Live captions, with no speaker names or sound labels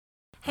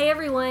Hey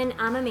everyone,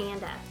 I'm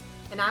Amanda.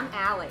 And I'm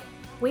Allie.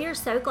 We are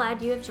so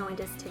glad you have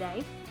joined us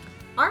today.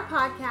 Our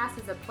podcast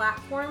is a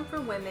platform for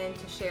women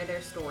to share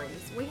their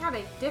stories. We have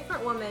a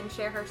different woman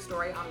share her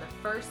story on the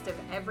first of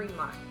every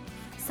month.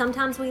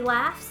 Sometimes we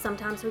laugh,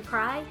 sometimes we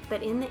cry,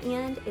 but in the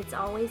end, it's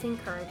always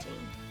encouraging.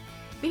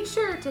 Be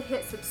sure to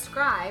hit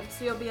subscribe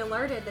so you'll be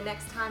alerted the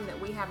next time that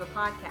we have a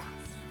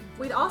podcast.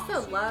 We'd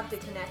also love to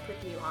connect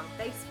with you on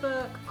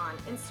Facebook, on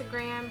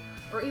Instagram,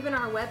 or even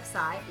our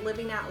website,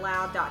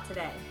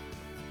 livingoutloud.today.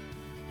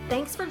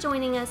 Thanks for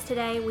joining us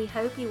today. We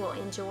hope you will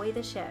enjoy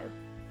the show.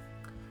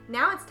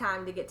 Now it's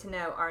time to get to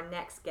know our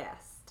next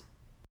guest.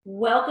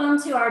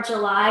 Welcome to our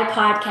July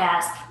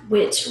podcast,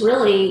 which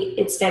really,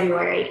 it's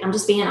February. I'm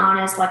just being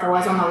honest like I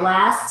was on the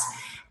last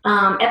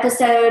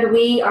episode.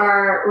 We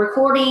are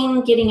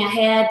recording, getting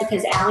ahead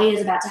because Allie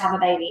is about to have a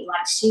baby.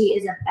 Like she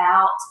is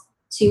about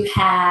to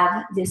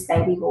have this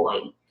baby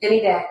boy.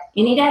 Any day.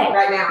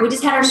 Right now. We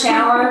just had our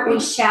shower. We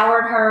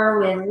showered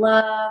her with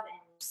love and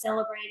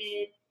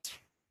celebrated.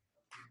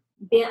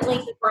 Bentley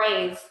the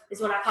Brave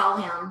is what I call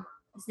him.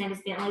 His name is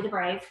Bentley the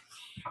Brave.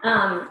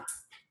 And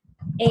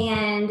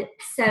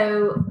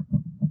so,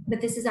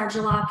 but this is our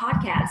July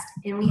podcast,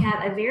 and we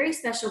have a very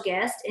special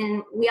guest,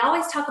 and we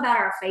always talk about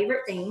our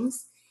favorite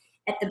things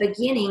at the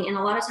beginning, and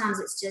a lot of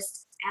times it's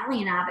just Allie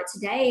and I, but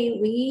today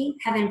we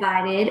have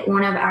invited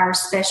one of our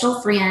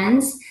special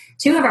friends,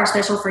 two of our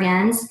special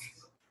friends,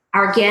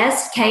 our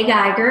guest, Kay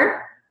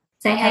Geiger.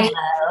 Say hey.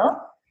 Hello.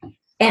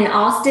 And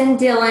Austin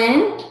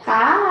Dillon.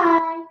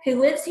 Hi. Who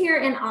lives here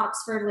in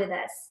Oxford with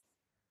us.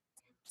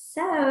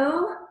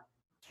 So,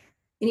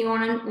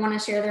 anyone want to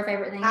share their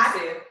favorite things? I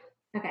do.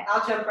 Okay.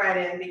 I'll jump right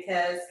in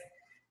because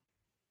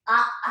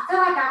I feel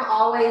like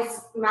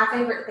my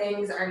favorite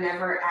things are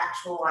never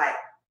actual, like,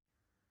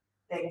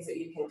 things that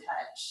you can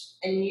touch.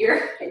 And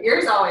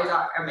yours always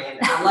are,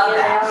 Amanda. I love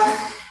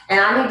that. And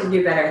I need to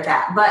do better at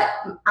that. But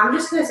I'm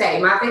just going to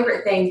say my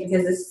favorite things,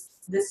 because this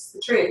is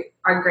the truth,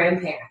 are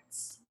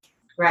grandparents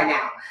right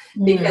now.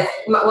 Because,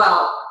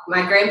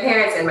 my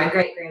grandparents and my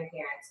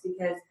great-grandparents,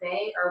 because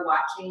they are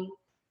watching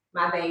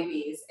my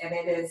babies, and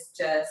it has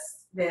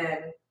just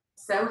been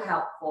so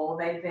helpful.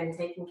 They've been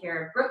taking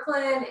care of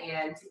Brooklyn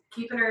and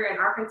keeping her in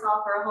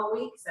Arkansas for a whole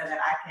week so that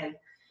I can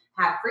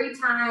have free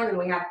time, and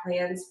we have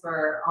plans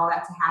for all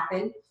that to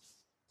happen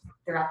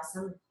throughout the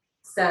summer.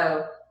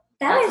 So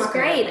that is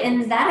great,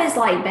 and that is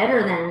like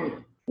better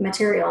than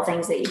material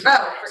things that you can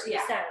touch.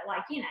 Yeah. So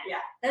like,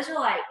 those are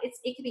like,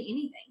 it could be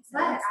anything. So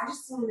but I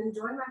just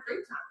enjoy my free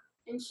time.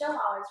 And she'll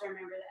always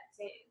remember that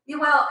too. Yeah,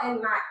 well,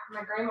 and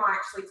my grandma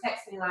actually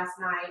texted me last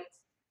night,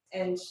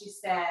 and she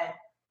said,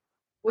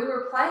 we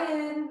were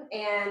playing,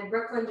 and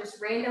Brooklyn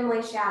just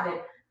randomly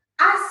shouted,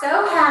 "I'm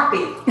so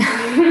happy."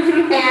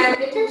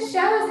 And it just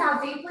shows how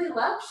deeply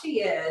loved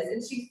she is,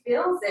 and she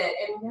feels it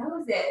and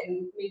knows it. And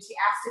I mean, she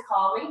asked to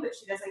call me, but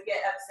she doesn't get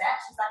upset.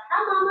 She's like,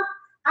 "Hi, Mama.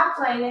 I'm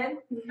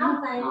playing. I'm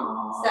playing."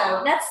 Aww,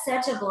 so that's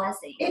such a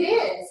blessing. It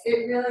is.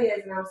 It really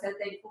is, and I'm so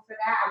thankful for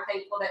that. I'm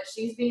thankful that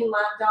she's being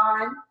loved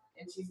on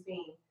and she's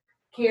being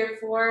cared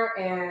for,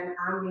 and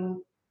I'm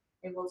being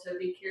able to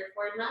be cared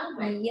for in my own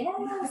way.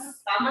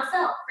 Yes. By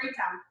myself, free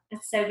time.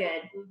 That's so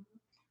good.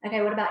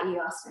 Okay, what about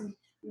you, Austin?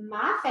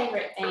 My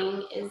favorite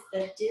thing is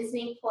the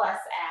Disney Plus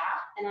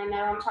app, and I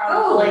know I'm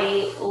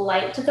probably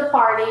late to the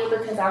party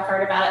because I've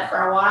heard about it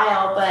for a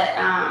while, but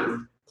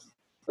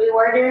we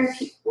were doing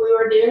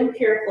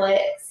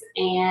PureFlix,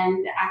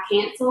 and I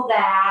canceled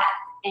that.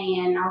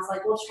 And I was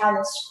like, we'll try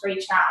this free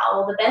trial.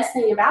 Well, the best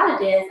thing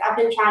about it is I've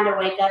been trying to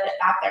wake up at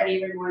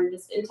 5:30 every morning to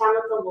spend time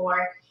with the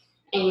Lord.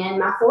 And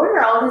my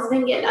 4-year-old has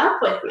been getting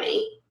up with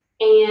me.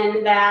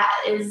 And that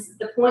is,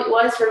 the point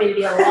was for me to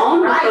be alone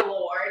with the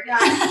Lord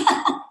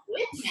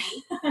with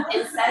me.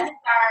 And so is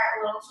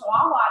our little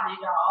Chihuahua new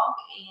dog.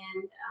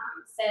 And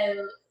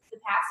so the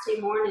past 2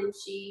 mornings,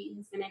 she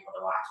has been able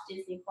to watch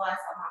Disney Plus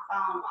on my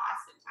phone while I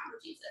spend time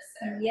with Jesus.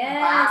 So,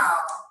 Yes. Wow.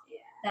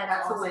 Yeah,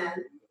 That's awesome. a win.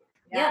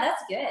 Yeah,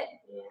 that's good.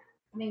 Yeah.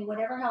 I mean,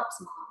 whatever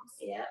helps moms.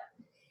 Yep.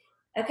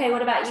 Okay,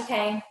 what about you,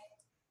 Kay?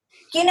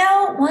 You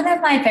know, one of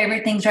my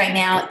favorite things right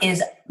now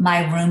is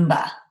my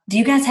Roomba. Do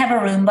you guys have a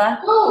Roomba?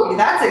 Oh,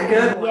 that's a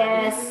good one.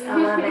 Yes, I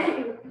love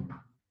it.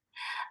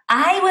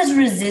 I was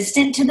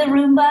resistant to the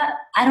Roomba.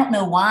 I don't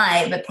know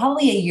why, but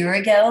probably a year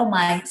ago,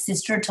 my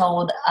sister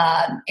told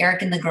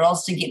Eric and the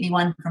girls to get me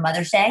one for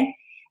Mother's Day.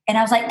 And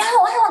I was like, no, I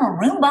don't want a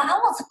Roomba. I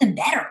want something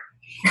better.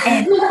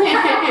 And,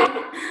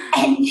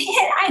 and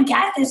then I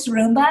got this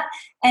Roomba,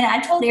 and I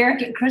told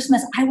Eric at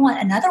Christmas, I want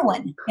another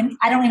one. And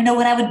I don't even know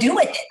what I would do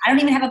with it. I don't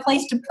even have a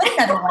place to put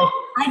another one.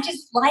 I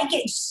just like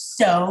it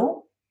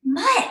so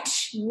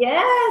much.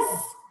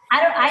 Yes.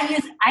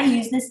 I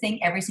use this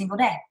thing every single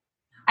day.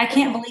 I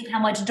can't believe how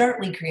much dirt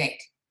we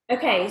create.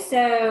 Okay,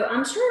 so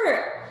I'm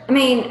sure,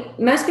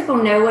 most people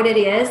know what it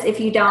is. If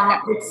you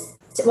don't,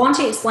 why don't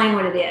you explain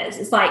what it is?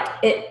 It's like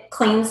it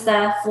cleans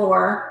the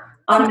floor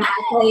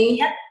automatically.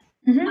 Yep.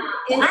 Mm-hmm.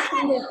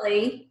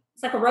 Independently.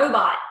 It's like a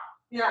robot.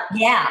 Yeah.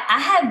 Yeah, I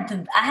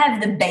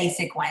have the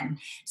basic one.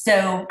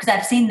 So because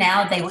I've seen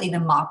now they will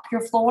even mop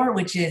your floor,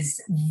 which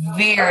is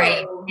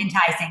very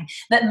enticing.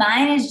 But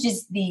mine is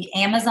just the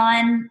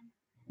Amazon,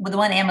 the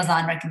one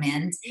Amazon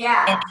recommends.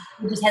 Yeah.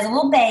 And it just has a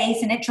little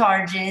base and it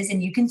charges,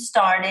 and you can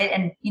start it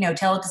and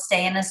tell it to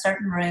stay in a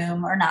certain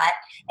room or not,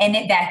 and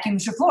it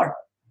vacuums your floor.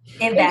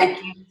 It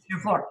vacuums your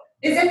floor.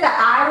 Is it the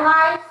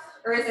iLife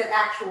or is it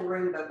actual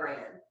Roomba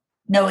brand?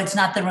 No, it's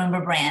not the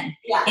Roomba brand.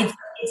 Yeah. It's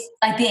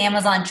like the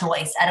Amazon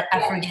choice. I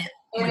forget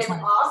and which it's one.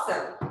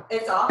 Awesome.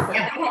 It's awesome.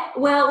 Yeah. Okay,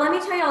 well, let me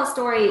tell y'all a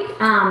story.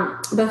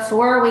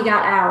 Before we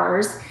got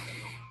ours,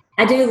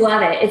 I do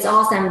love it. It's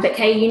awesome. But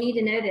Kay, you need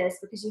to know this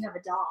because you have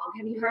a dog.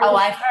 Have you heard? Oh,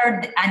 I've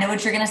heard. I know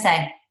what you're gonna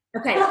say.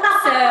 Okay,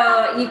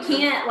 so you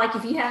can't, like,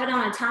 if you have it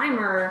on a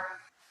timer,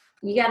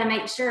 you got to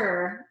make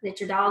sure that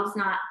your dog's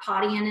not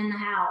pottying in the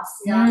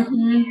house.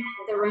 Mhm.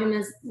 The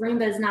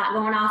Roomba is not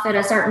going off at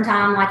a certain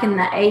time, like in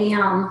the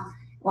AM,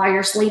 while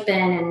you're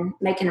sleeping and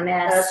making a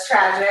mess. That's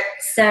tragic.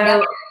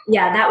 So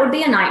yeah, that would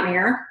be a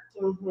nightmare.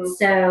 Mm-hmm.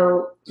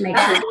 So make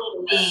sure.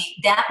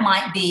 That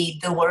might be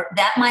the worst.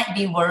 That might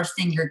be worse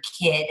than your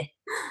kid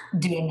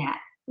doing that.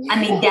 I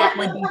mean, that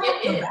would be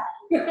so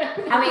bad.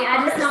 I mean,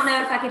 I just don't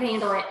know if I could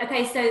handle it.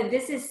 Okay, so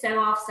this is so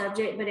off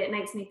subject, but it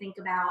makes me think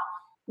about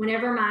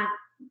whenever my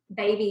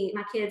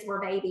kids were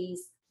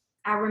babies,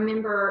 I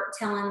remember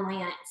telling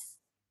Lance,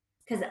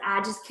 because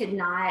I just could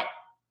not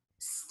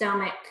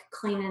stomach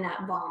cleaning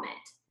up vomit.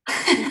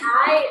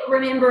 I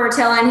remember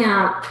telling him,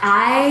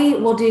 I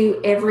will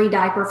do every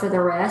diaper for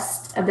the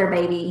rest of their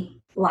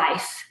baby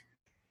life.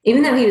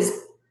 Even though he was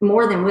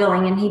more than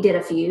willing, and he did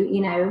a few,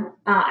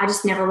 I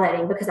just never let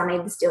him because I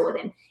made this deal with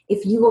him.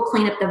 If you will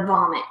clean up the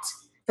vomit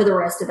for the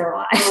rest of their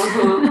life.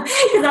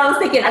 Because I was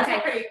thinking, That's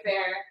okay, pretty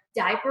fair.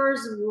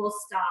 diapers will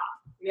stop.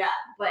 Yeah.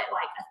 But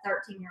like a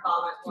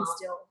 13-year-old can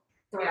still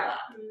throw up.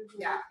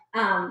 Yeah.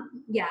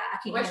 Yeah, I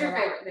can't. What's your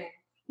handle that. favorite thing?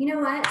 You know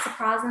what?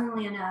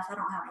 Surprisingly enough, I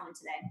don't have one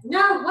today.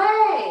 No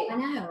way. I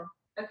know.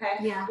 Okay.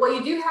 Yeah. Well,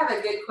 you do have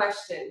a good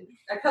question.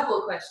 A couple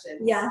of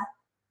questions. Yeah.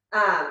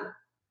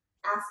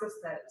 Ask us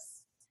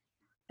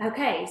those.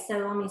 Okay, so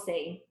let me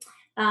see.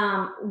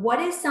 What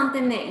is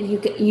something that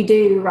you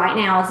do right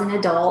now as an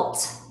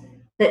adult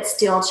that's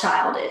still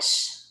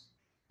childish?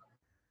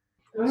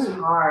 It's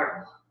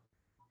hard.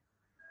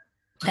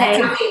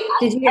 Okay.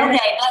 Did you ever?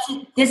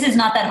 Okay, this is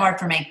not that hard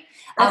for me.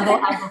 I'll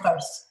go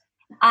first.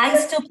 I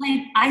still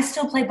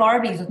play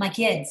Barbies with my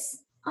kids.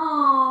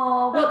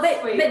 Oh, but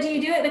do you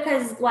do it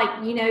because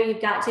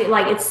you've got to,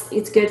 like,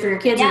 it's good for your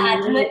kids? Yeah,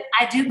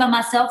 I do it by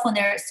myself when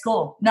they're at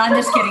school. No, I'm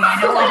just kidding.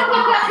 I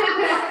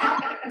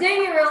don't. Do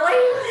you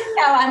really?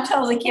 No, I'm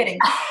totally kidding.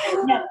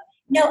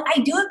 No, I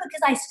do it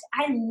because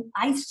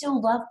I still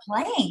love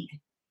playing.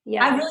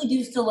 Yeah, I really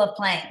do still love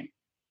playing.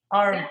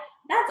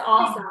 That's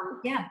awesome.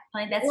 Yeah,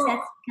 that's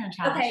kind of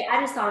childish. Okay, I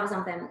just thought of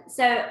something.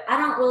 So I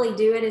don't really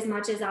do it as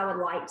much as I would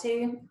like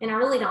to, and I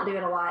really don't do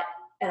it a lot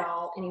at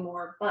all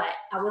anymore. But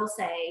I will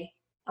say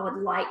I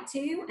would like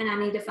to, and I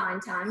need to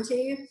find time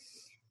to.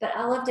 But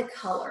I love to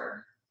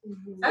color.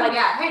 Oh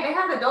yeah, hey, they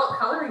have adult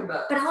coloring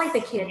books. But I like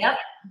the kids. Yep.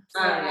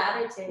 Yeah,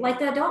 I do too. Like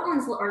the adult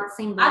ones aren't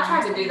seem. I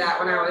tried to do that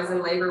when I was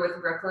in labor with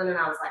Brooklyn, and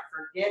I was like,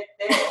 forget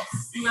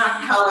this,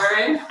 not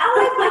coloring.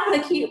 I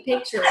like the cute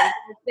pictures.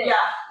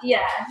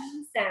 Yeah.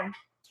 So.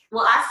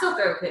 Well, I still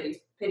throw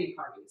pity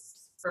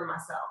parties for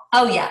myself.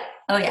 Oh yeah.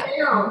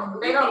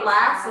 They don't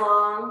last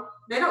long.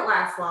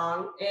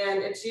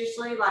 And it's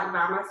usually like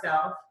by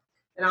myself,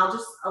 and I'll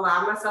just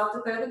allow myself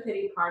to throw the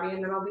pity party,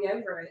 and then I'll be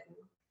over it, and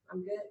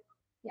I'm good.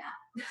 Yeah,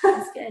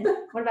 that's good.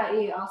 What about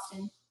you,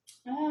 Austin?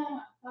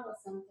 That was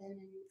something.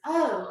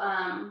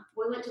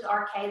 We went to the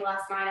arcade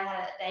last night. I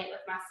had a date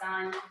with my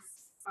son because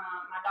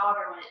my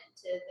daughter went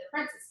to the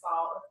Princess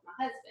Ball with my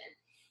husband,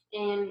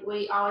 and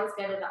we always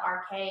go to the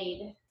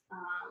arcade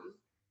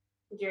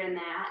during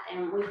that,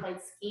 and we played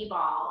skee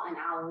ball, and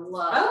I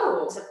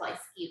love to play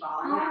skee ball,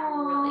 and that's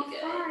really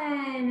good.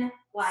 Fun.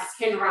 Like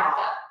spin rack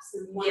ups,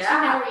 and once you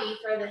know where you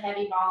throw the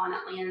heavy ball and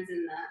it lands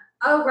in the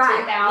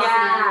 2,000.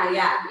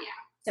 Yeah.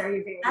 So are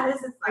you That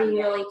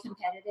really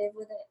competitive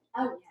with it?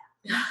 Oh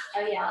yeah.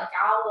 Like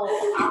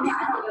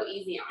I don't go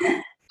easy on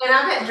it. And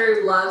I bet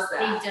Drew loves He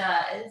that.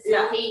 does.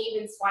 Yeah. And he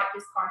even swiped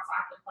his card so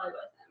I could play with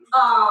him.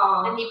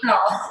 Oh. And he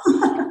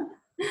called.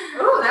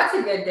 Oh, that's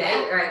a good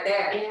date right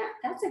there. Yeah.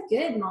 That's a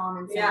good mom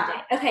and son Yeah.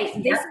 day.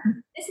 Okay,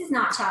 this is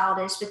not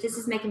childish, but this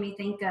is making me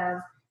think of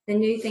the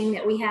new thing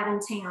that we have in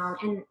town.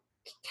 And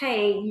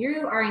Kay,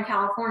 you are in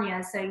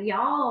California, so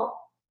y'all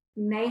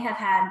may have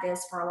had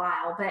this for a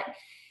while, but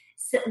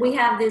we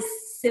have this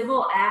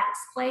civil axe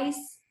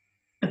place.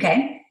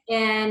 Okay.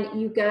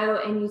 And you go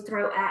and you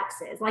throw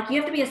axes. Like, you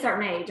have to be a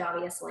certain age,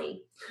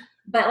 obviously.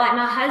 But like,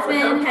 my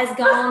husband has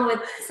gone with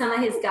some of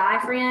his guy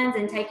friends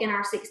and taken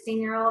our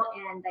 16-year-old,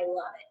 and they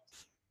love it.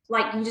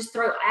 Like, you just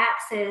throw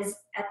axes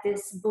at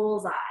this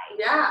bullseye.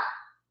 Yeah.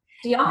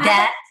 Do y'all have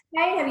that?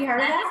 Hey, have you heard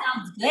of That that?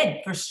 sounds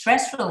good for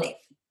stress relief.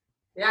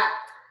 Yeah.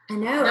 I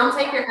know. Don't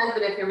take your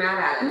husband if you're mad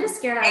at I'm him. just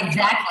scared.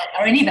 Exactly.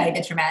 Or anybody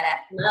that you're mad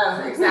at.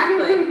 No,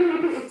 exactly.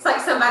 It's like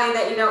somebody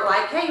that you don't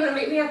like. Hey, you want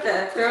to meet me at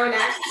the throw an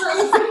axe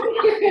place?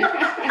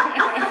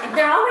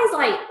 They're always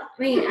like, I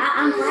mean,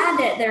 I'm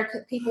glad that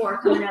people are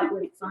coming up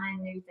with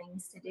fun new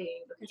things to do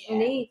because we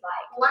need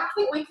Why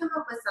can't we come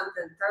up with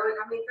something? Throw an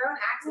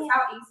axe.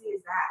 How easy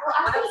is that? Well,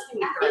 What else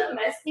can you I throw? think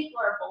most people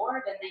are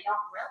bored and they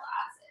don't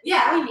realize it.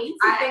 Yeah, We need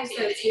I some think so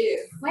activity. too.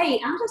 Wait,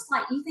 I'm just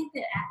like, you think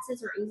that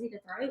axes are easy to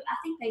throw? I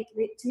think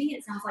to me,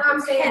 it sounds like No, I'm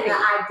it's saying heavy. the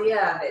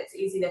idea of it's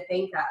easy to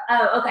think of.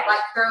 Oh, okay.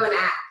 Like throw an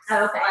axe.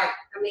 Oh, okay. Like,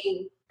 I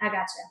mean, I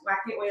gotcha. why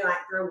can't we like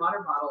throw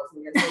water bottles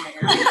and get something?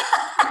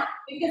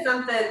 Think of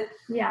something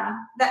Yeah,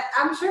 that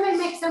I'm sure they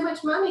make so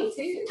much money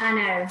too. I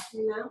know.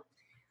 You know?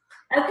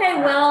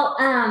 Okay, well,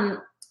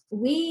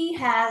 we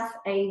have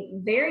a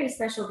very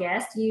special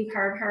guest. You've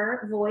heard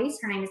her voice.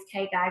 Her name is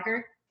Kay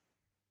Geiger.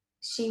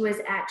 She was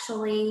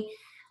actually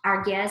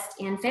our guest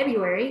in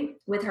February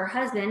with her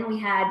husband. We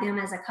had them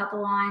as a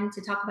couple on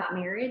to talk about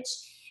marriage,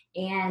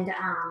 and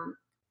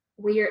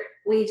we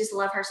just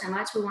love her so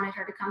much. We wanted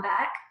her to come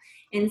back,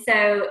 and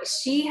so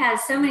she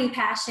has so many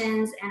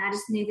passions, and I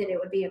just knew that it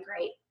would be a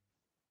great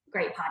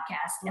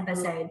podcast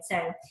episode.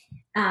 So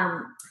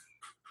I'm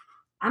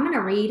going to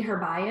read her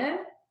bio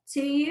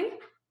to you,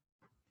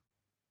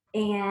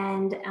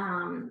 and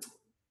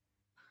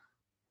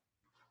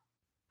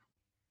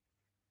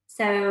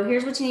so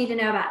here's what you need to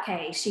know about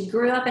Kay. She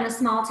grew up in a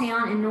small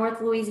town in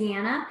North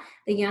Louisiana,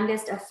 the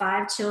youngest of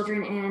 5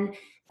 children in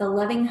the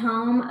loving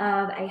home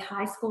of a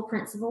high school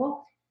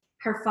principal,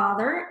 her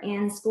father,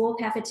 and school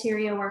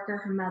cafeteria worker,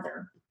 her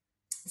mother.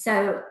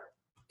 So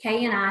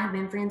Kay and I have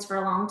been friends for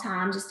a long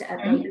time, just to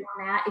update you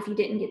on that if you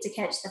didn't get to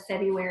catch the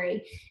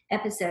February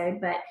episode.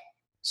 But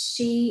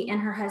she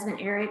and her husband,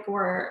 Eric,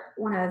 were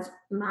one of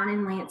mine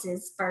and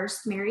Lance's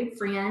first married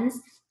friends.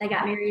 They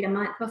got married a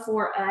month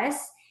before us,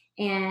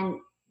 and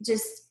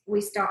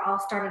we all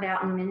started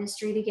out in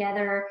ministry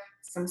together,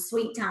 some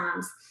sweet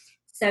times.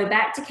 So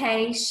back to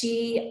Kay.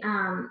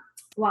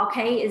 While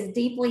Kay is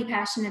deeply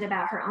passionate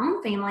about her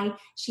own family,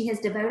 she has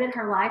devoted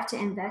her life to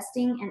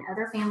investing in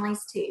other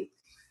families too.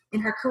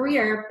 In her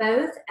career,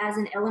 both as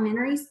an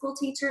elementary school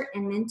teacher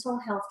and mental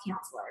health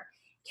counselor,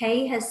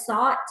 Kay has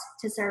sought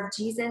to serve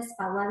Jesus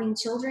by loving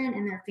children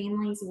and their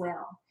families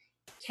well.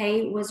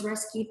 Kay was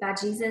rescued by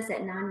Jesus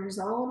at 9 years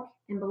old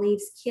and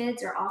believes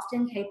kids are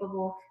often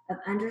capable of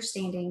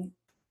understanding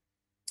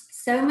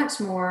so much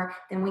more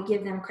than we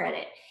give them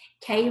credit.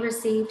 Kay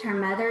received her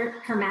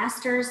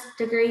master's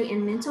degree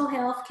in mental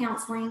health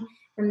counseling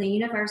from the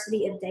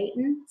University of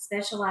Dayton,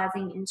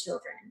 specializing in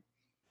children.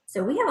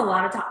 So we have a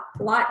lot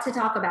to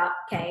talk about,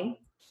 Kay.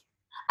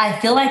 I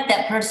feel like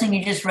that person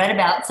you just read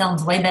about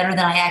sounds way better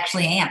than I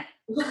actually am.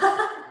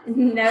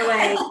 No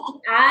way.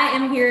 I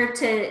am here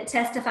to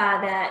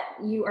testify that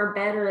you are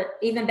better,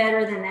 even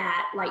better than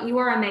that. Like, you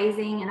are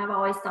amazing, and I've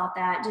always thought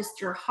that. Just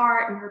your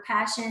heart and your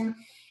passion,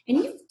 and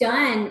you've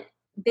done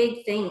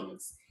big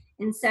things.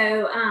 And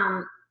so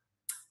I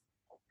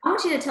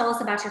want you to tell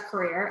us about your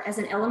career as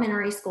an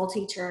elementary school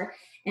teacher,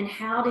 and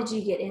how did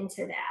you get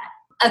into that?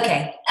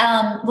 Okay.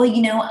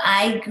 Well,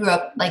 I grew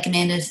up, like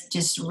Amanda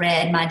just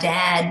read. My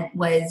dad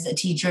was a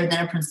teacher,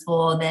 then a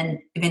principal,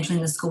 then eventually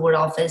in the school board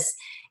office.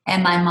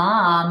 And my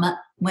mom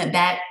went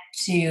back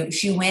she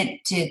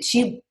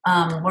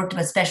worked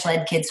with special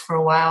ed kids for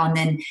a while and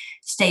then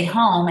stayed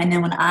home. And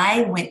then when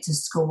I went to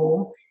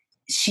school,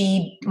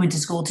 she went to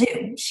school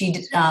too.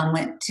 She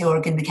went to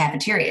work in the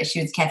cafeteria.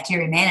 She was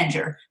cafeteria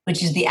manager,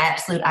 which is the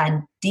absolute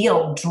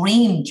ideal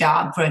dream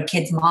job for a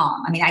kid's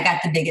mom. I mean, I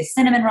got the biggest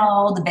cinnamon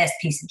roll, the best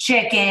piece of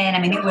chicken. I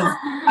mean, it was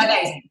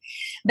amazing.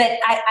 But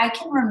I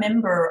can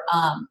remember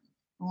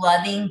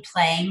loving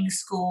playing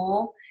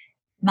school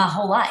my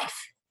whole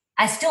life.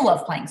 I still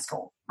love playing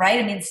school, right?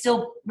 I mean, it's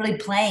still really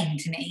playing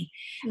to me.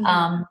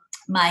 Mm-hmm.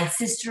 My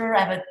sister,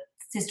 I have a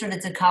sister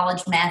that's a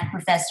college math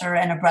professor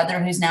and a brother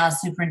who's now a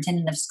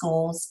superintendent of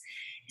schools.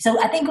 So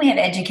I think we have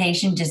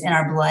education just in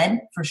our blood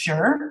for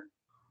sure.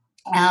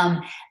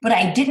 But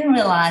I didn't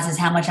realize is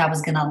how much I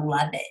was going to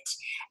love it.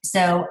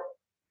 So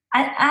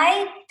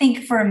I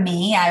think for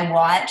me, I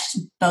watched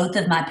both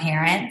of my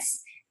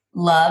parents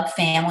love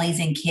families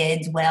and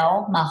kids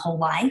well my whole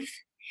life.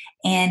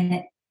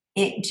 And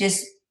it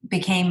just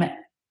became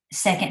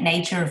second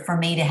nature for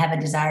me to have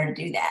a desire to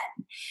do that.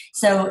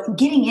 So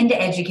getting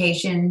into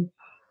education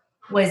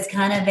was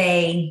kind of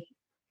a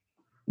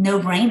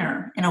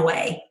no-brainer in a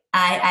way.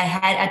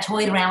 I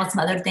toyed around with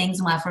some other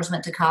things when I first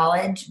went to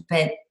college,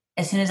 but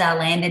as soon as I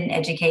landed in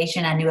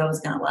education, I knew I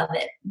was going to love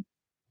it.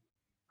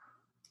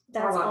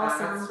 That's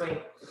awesome. That's sweet.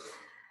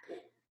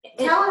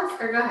 Tell us,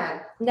 or go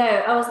ahead. No,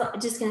 I was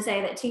just going to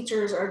say that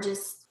teachers are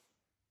just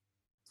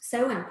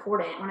so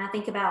important. When I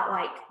think about,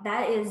 like,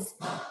 that is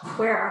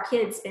where our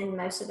kids spend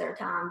most of their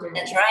time doing.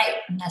 That's right.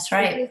 That's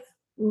right.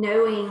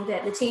 Knowing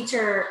that the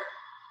teacher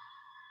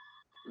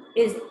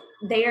is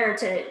there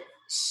to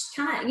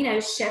kind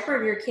of,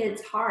 shepherd your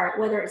kid's heart,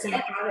 whether it's in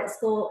a private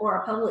school or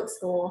a public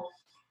school,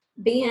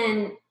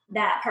 being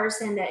that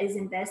person that is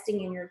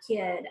investing in your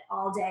kid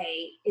all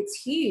day,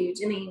 it's huge.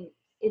 I mean,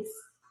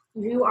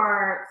 you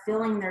are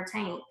filling their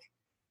tank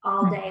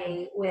all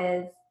day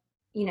with,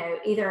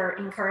 either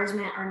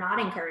encouragement or not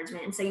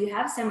encouragement. And so you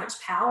have so much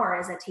power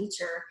as a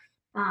teacher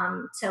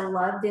to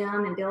love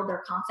them and build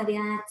their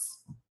confidence.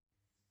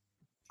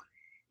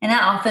 And I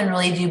often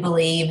really do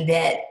believe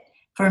that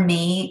for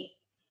me,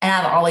 and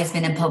I've always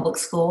been in public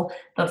school,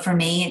 but for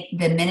me,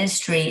 the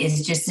ministry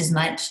is just as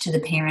much to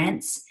the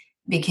parents,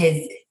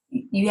 because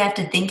you have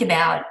to think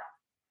about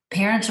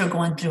parents are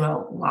going through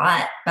a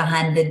lot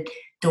behind the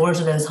doors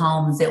of those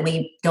homes that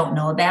we don't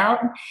know about.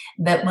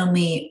 But when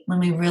we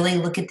really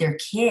look at their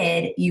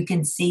kid, you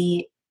can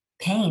see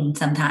pain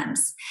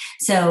sometimes.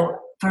 So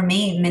for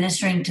me,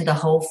 ministering to the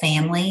whole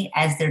family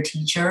as their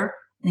teacher,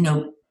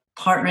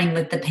 partnering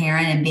with the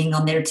parent and being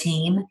on their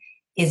team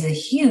is a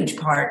huge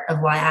part of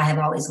why I have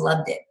always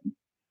loved it.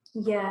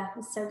 Yeah,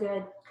 it's so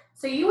good.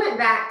 So you went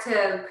back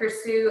to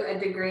pursue a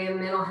degree in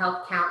mental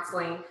health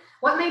counseling.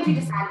 What made you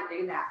decide to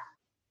do that?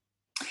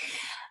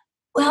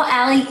 Well,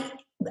 Allie,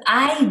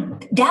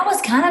 that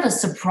was kind of a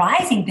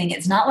surprising thing.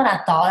 It's not what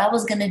I thought I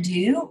was going to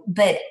do,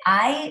 but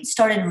I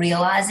started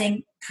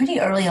realizing pretty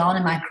early on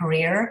in my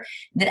career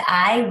that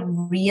I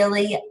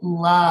really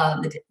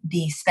loved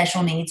the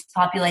special needs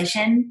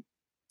population.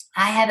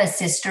 I have a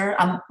sister.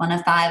 I'm one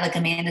of 5, like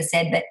Amanda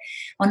said, but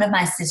one of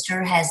my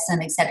sister has some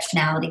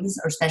exceptionalities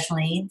or special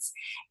needs,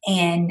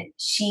 and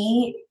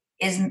she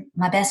is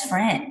my best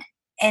friend.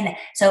 And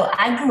so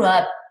I grew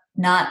up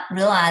not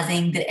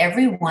realizing that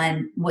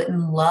everyone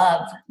wouldn't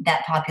love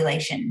that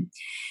population.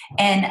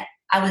 And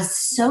I was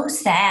so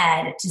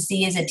sad to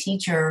see as a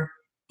teacher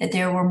that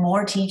there were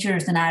more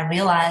teachers than I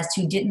realized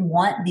who didn't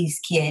want these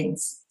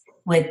kids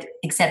with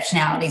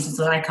exceptionalities, is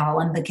what I call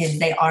them, because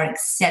they are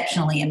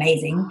exceptionally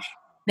amazing,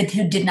 but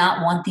who did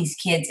not want these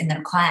kids in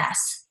their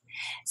class.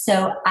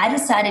 So I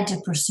decided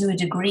to pursue a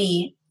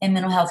degree in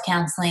mental health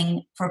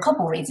counseling for a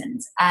couple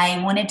reasons.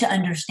 I wanted to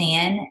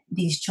understand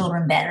these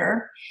children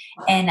better.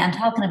 And I'm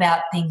talking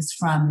about things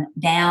from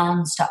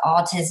Downs to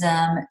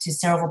autism to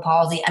cerebral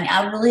palsy. I mean,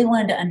 I really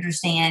wanted to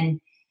understand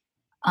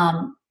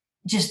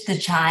just the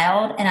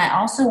child. And I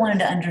also wanted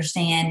to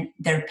understand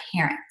their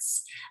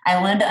parents. I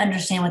wanted to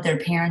understand what their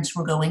parents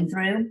were going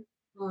through.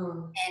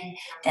 And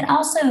then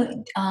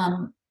also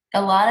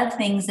a lot of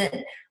things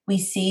that we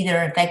see that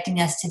are affecting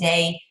us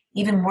today,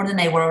 even more than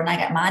they were when I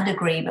got my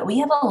degree. But we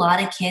have a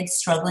lot of kids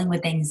struggling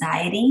with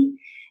anxiety,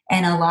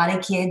 and a lot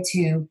of kids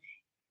who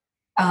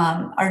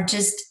are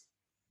just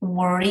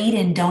worried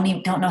and don't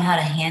know how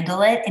to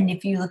handle it. And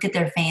if you look at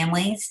their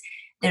families,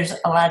 there's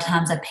a lot of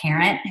times a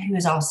parent who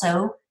is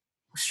also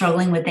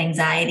struggling with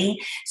anxiety.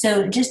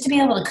 So just to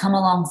be able to come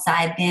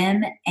alongside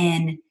them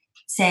and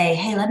say,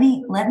 hey, let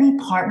me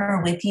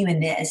partner with you in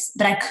this.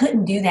 But I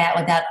couldn't do that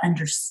without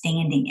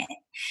understanding it.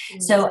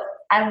 Mm-hmm. So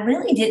I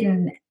really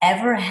didn't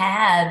ever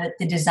have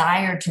the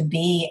desire to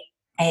be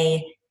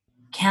a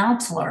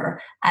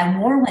counselor. I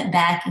more went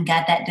back and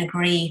got that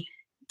degree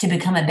to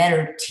become a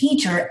better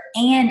teacher.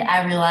 And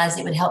I realized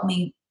it would help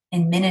me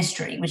in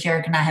ministry, which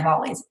Eric and I have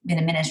always been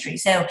in ministry.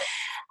 So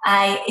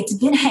it's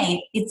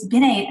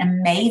been an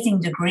amazing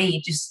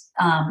degree just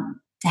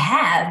to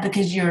have,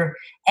 because you're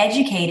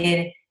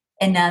educated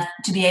enough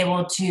to be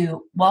able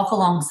to walk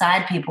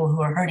alongside people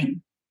who are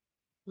hurting.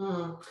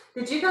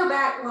 Did you go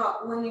back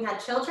when you had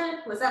children?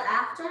 Was that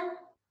after?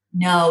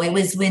 No, it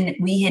was when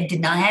we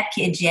did not have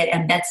kids yet,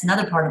 and that's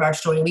another part of our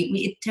story.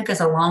 It took us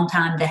a long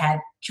time to have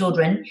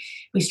children.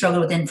 We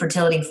struggled with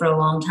infertility for a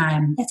long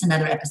time. That's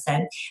another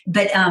episode.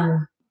 But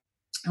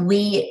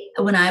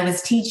when I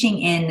was teaching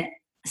in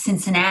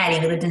Cincinnati,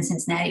 we lived in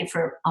Cincinnati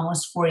for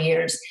almost 4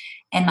 years,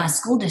 and my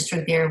school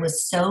district there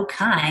was so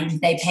kind.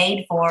 They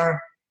paid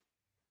for,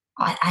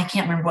 I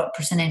can't remember what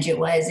percentage it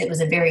was. It was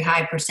a very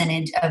high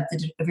percentage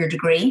of your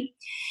degree.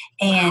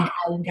 And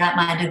I got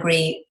my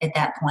degree at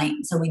that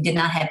point. So we did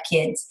not have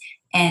kids.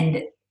 But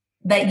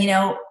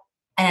and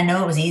I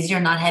know it was easier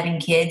not having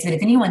kids, but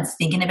if anyone's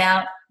thinking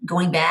about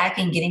going back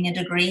and getting a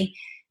degree,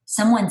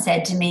 someone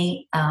said to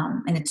me,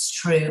 and it's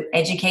true,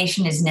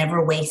 education is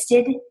never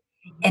wasted.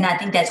 And I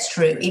think that's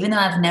true. Even though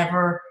I've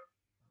never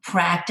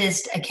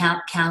practiced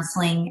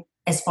counseling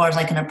as far as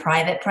like in a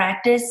private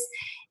practice,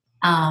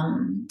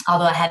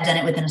 although I have done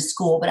it within a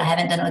school, but I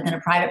haven't done it within a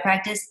private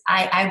practice,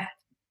 I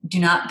do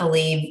not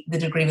believe the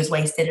degree was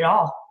wasted at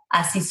all.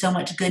 I see so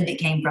much good that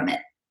came from it.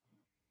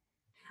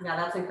 Yeah,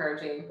 that's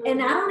encouraging.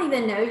 And I don't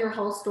even know your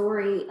whole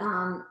story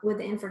with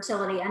the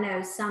infertility. I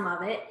know some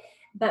of it,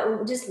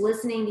 but just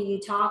listening to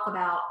you talk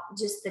about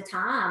just the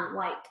time,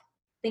 like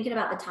thinking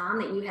about the time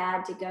that you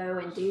had to go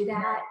and do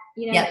that,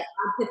 Yep.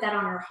 God put that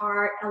on your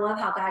heart. I love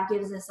how God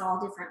gives us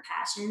all different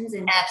passions,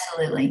 and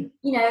Absolutely.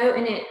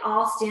 and it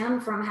all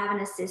stemmed from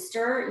having a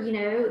sister,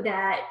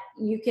 that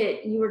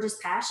you were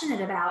just passionate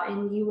about,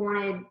 and you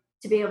wanted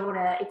to be able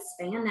to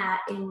expand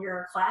that in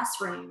your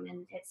classroom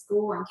and at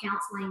school and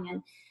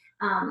counseling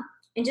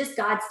and just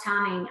God's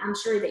timing. I'm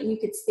sure that you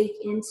could speak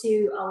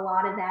into a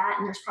lot of that,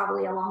 and there's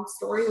probably a long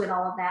story with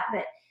all of that,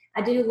 but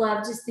I do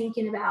love just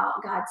thinking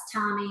about God's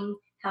timing,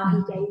 how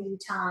he gave you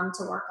time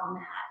to work on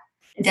that.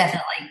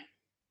 Definitely.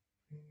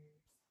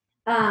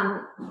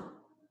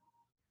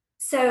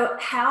 So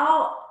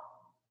how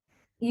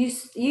you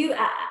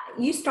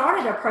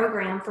started a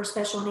program for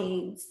special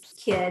needs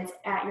kids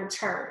at your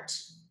church,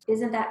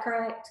 isn't that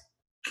correct?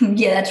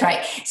 Yeah, that's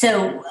right.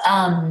 So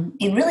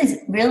it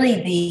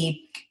really the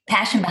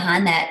passion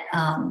behind that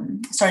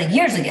started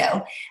years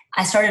ago.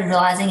 I started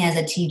realizing as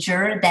a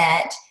teacher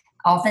that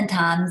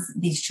oftentimes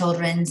these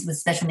children with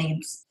special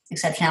needs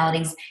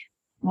exceptionalities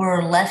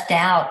were left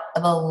out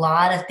of a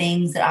lot of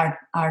things that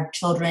our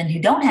children who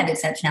don't have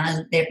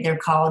exceptionalities, they're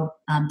called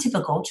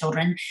typical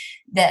children,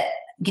 that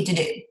get to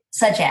do,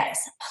 such as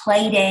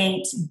play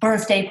dates,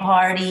 birthday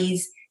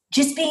parties,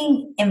 just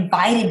being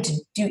invited to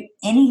do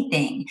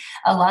anything.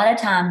 A lot of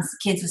times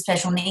kids with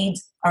special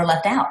needs are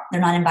left out.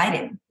 They're not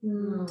invited.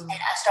 And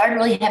I started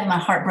really having my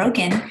heart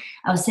broken.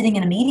 I was sitting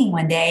in a meeting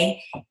one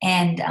day,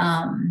 and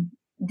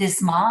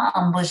this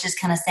mom was just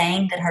kind of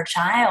saying that her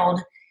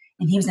child,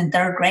 and he was in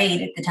 3rd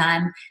grade at the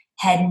time,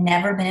 had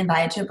never been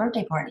invited to a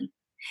birthday party.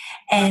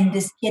 And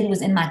this kid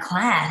was in my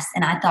class,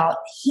 and I thought,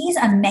 he's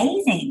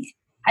amazing.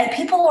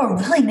 People are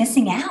really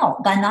missing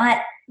out by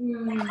not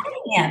inviting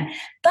him.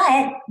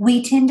 But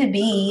we tend to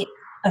be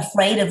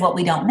afraid of what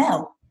we don't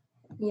know.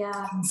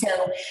 Yeah. And so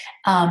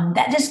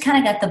that just kind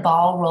of got the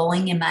ball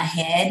rolling in my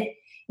head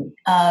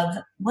of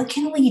what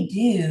can we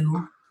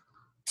do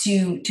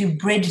to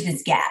bridge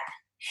this gap.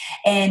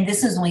 And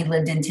this is when we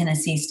lived in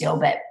Tennessee still,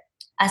 but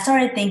I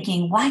started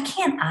thinking, why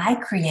can't I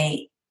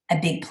create a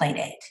big play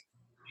date?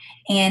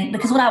 And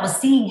because what I was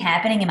seeing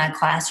happening in my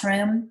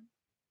classroom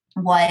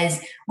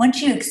was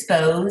once you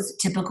expose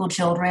typical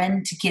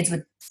children to kids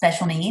with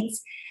special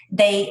needs,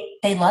 they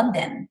love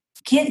them.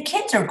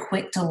 Kids are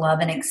quick to love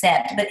and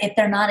accept, but if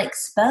they're not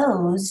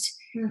exposed,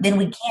 then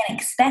we can't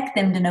expect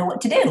them to know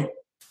what to do.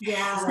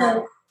 Yeah.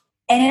 So,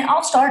 and it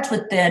all starts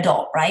with the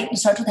adult, right? It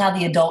starts with how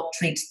the adult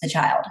treats the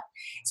child.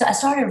 So I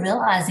started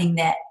realizing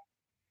that,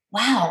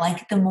 wow,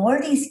 like the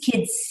more these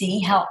kids see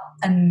how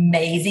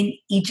amazing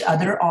each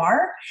other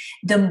are,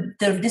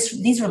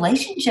 these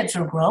relationships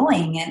are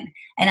growing,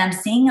 and I'm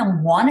seeing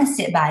them want to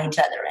sit by each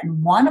other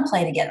and want to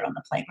play together on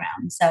the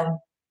playground. So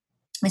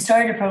we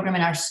started a program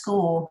in our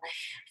school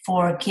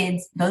for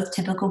kids, both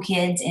typical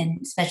kids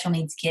and special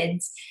needs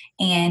kids,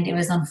 and it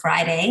was on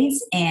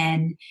Fridays,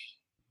 and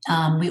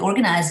we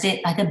organized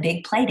it like a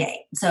big play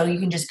date. So you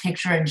can just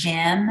picture a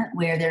gym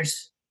where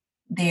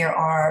there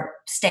are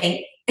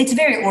it's a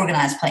very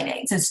organized play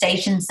date. So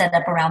stations set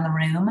up around the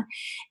room,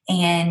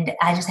 and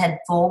I just had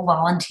full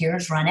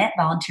volunteers run it,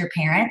 volunteer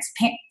parents.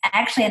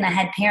 And I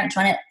had parents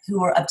run it who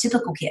were of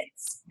typical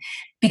kids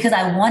because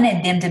I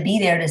wanted them to be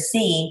there to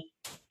see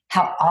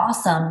how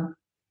awesome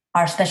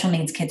our special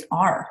needs kids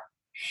are.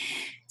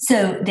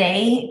 So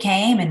they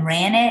came and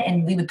ran it,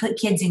 and we would put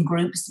kids in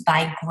groups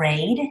by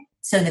grade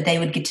so that they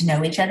would get to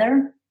know each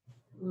other.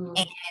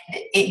 And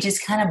it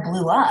just kind of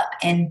blew up.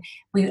 And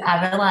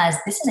I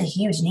realized this is a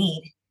huge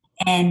need.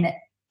 And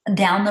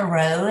down the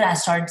road, I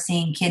started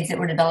seeing kids that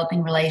were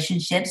developing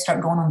relationships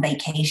start going on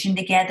vacation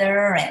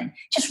together, and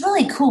just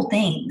really cool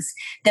things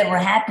that were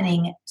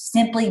happening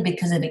simply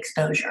because of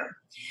exposure.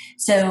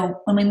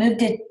 So when we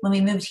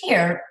moved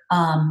here,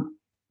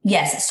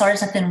 yes, it started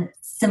something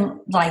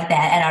like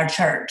that at our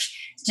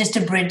church, just to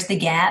bridge the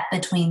gap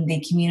between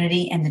the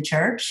community and the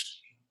church.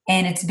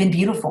 And it's been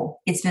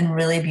beautiful. It's been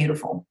really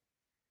beautiful.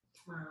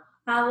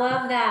 I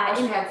love that.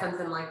 I had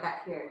something like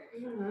that here.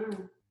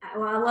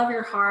 Well, I love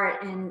your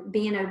heart and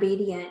being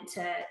obedient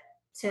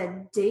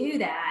to do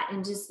that,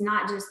 and just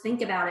not just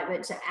think about it,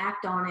 but to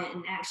act on it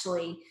and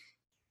actually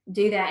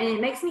do that. And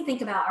it makes me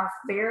think about our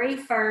very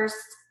first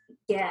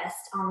guest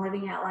on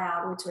Living Out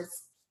Loud, which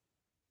was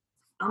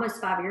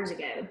almost 5 years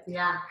ago.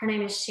 Yeah. Her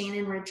name is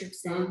Shannon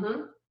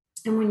Richardson.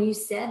 And when you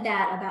said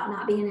that about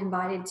not being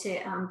invited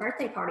to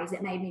birthday parties,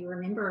 it made me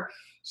remember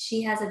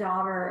she has a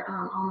daughter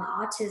on the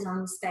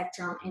autism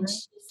spectrum, and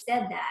she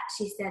said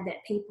that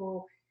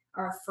people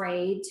are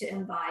afraid to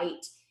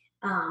invite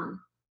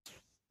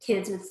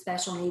kids with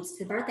special needs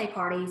to birthday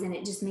parties, and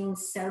it just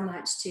means so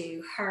much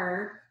to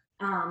her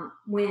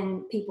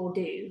when people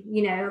do,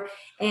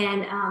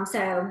 and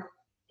so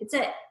it's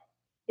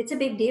a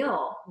big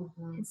deal.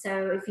 And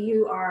so if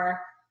you are,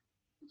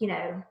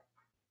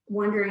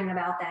 wondering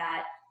about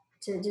that,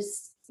 to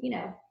just,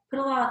 put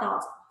a lot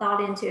of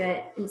thought into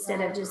it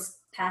instead of just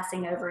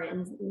passing over it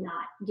and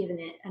not giving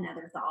it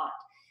another thought.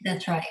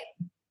 That's right.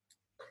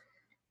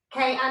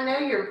 Kay, I know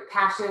you're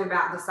passionate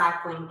about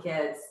discipling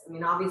kids. I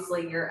mean,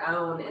 obviously your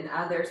own and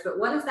others, but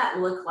what does that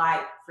look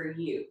like for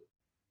you?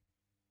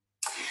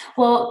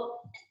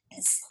 Well,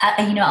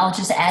 I'll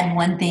just add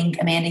one thing.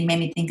 Amanda made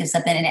me think of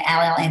something, and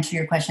I'll answer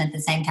your question at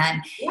the same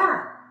time.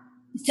 Yeah.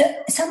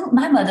 So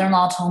my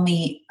mother-in-law told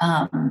me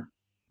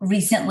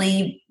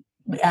recently,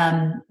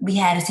 we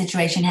had a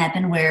situation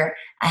happen where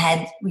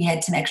we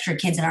had some extra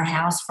kids in our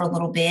house for a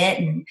little bit,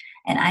 and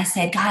I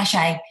said, gosh,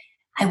 I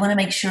want to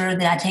make sure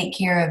that I take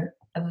care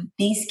of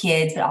these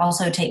kids, but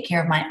also take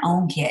care of my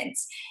own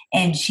kids.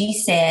 And she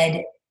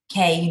said,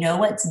 Kay, you know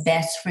what's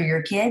best for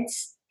your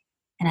kids?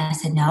 And I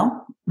said,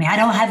 no, I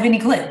don't have any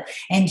clue.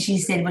 And she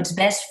said, what's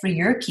best for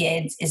your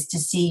kids is to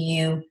see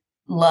you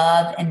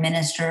love and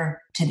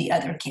minister to the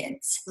other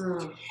kids.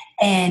 Mm.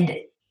 And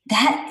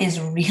that is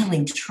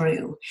really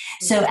true.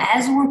 So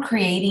as we're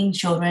creating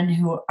children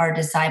who are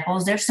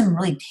disciples, there's some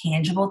really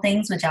tangible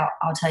things, which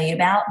I'll tell you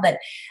about. But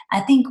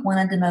I think one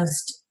of the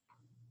most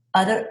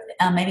other,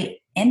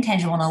 maybe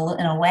intangible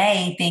in a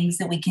way, things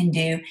that we can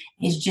do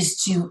is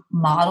just to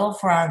model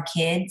for our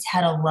kids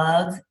how to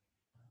love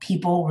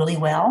people really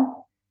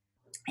well.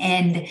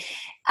 And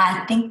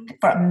I think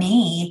for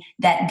me,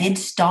 that did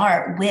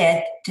start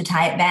with, to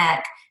tie it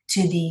back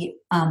to the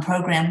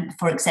program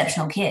for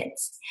exceptional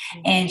kids.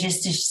 And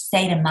just to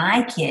say to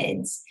my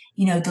kids,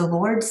 the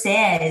Lord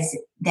says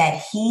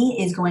that He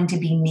is going to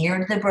be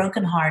near to the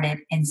brokenhearted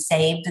and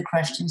save the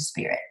crushed in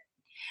spirit.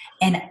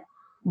 And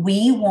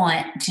we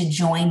want to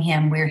join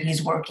Him where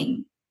He's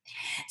working.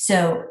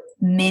 So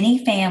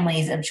many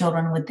families of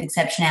children with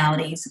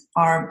exceptionalities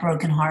are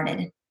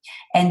brokenhearted,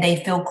 and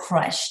they feel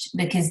crushed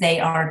because they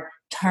are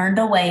turned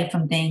away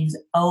from things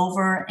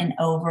over and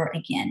over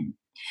again.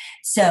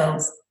 So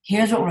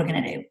here's what we're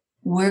going to do.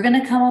 We're going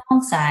to come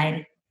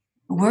alongside,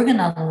 we're going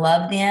to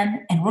love them,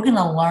 and we're going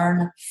to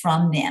learn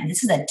from them.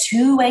 This is a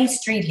two-way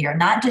street here,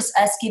 not just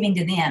us giving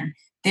to them.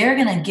 They're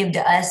going to give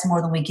to us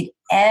more than we could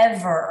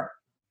ever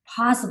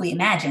possibly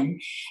imagine.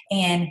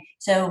 And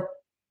so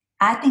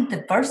I think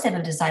the first step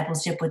of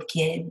discipleship with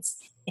kids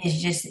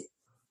is just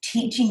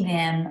teaching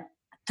them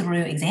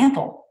through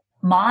example,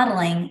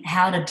 modeling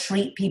how to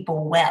treat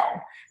people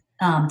well.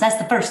 That's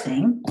the first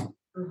thing.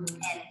 Mm-hmm.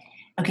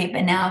 Okay,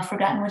 but now I've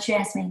forgotten what you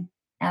asked me,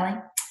 Allie.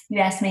 You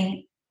asked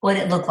me what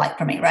it looked like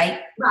for me, right?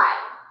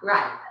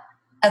 Right.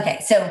 Okay,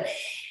 so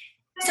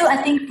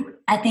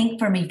I think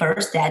for me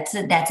first, that's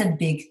a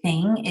big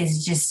thing,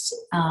 is just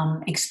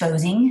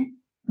exposing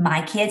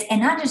my kids,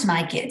 and not just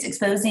my kids,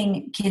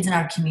 exposing kids in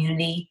our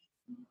community,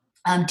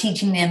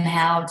 teaching them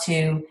how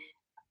to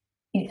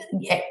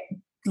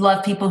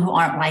love people who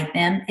aren't like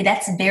them.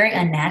 That's very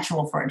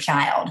unnatural for a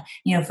child.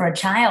 For a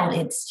child,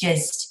 it's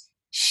just,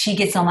 she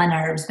gets on my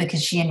nerves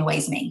because she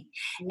annoys me.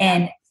 Yeah.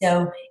 And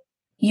so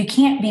you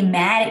can't be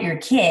mad at your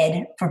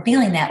kid for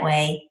feeling that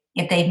way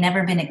if they've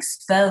never been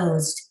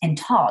exposed and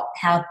taught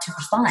how to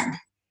respond.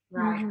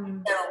 Right.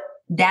 So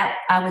that,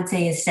 I would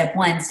say, is step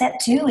one. Step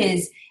two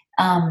is,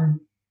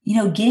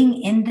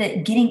 getting in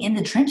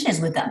the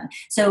trenches with them.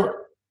 So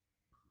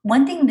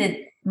one thing that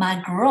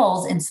my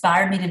girls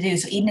inspired me to do,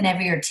 so Eden and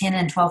Evie are 10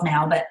 and 12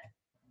 now, but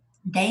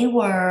they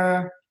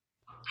were,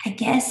 I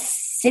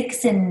guess,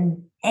 6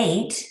 and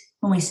 8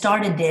 when we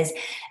started this.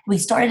 We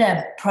started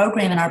a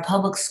program in our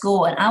public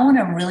school, and I want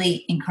to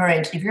really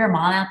encourage, if you're a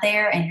mom out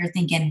there and you're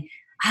thinking,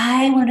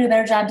 I want to do a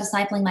better job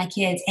discipling my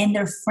kids and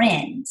their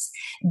friends,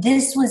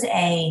 this was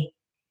a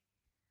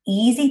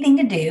easy thing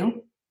to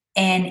do,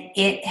 and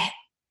it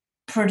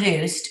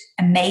produced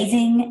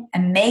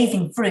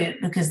amazing fruit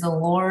because the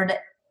Lord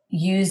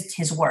used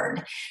His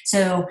word.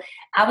 So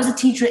I was a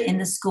teacher in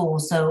the school,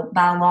 so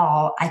by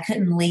law I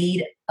couldn't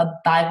lead a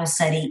Bible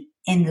study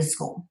in the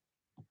school.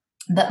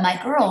 But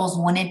my girls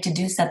wanted to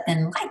do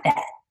something like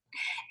that.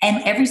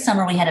 And every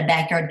summer we had a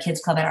backyard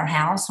kids club at our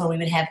house where we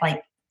would have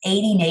like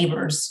 80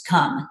 neighbors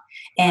come.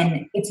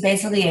 And it's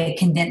basically a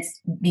condensed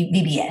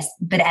VBS,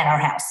 but at our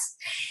house.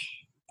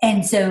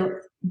 And so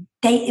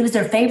it was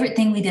their favorite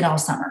thing we did all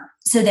summer.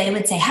 So they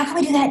would say, how can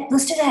we do that?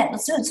 Let's do that.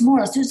 Let's do it some more.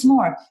 Let's do it some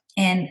more.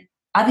 And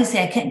obviously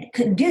I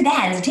couldn't do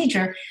that as a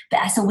teacher, but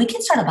I said, we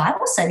can start a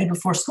Bible study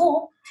before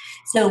school.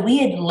 So we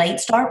had late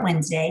start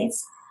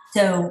Wednesdays.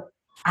 So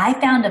I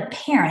found a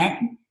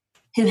parent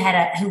who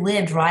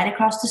lived right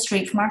across the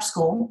street from our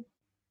school.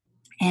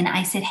 And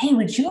I said, hey,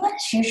 would you let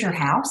us use your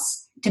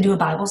house to do a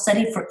Bible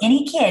study for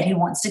any kid who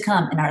wants to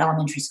come in our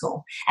elementary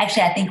school?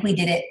 Actually, I think we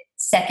did it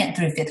 2nd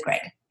through 5th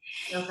grade.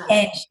 Okay.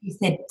 And she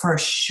said, for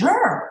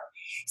sure.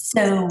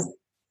 So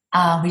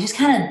we just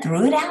kind of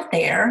threw it out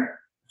there,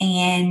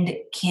 and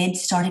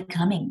kids started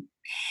coming.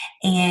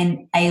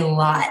 And a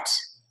lot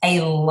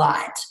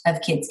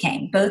of kids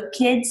came, both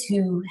kids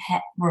who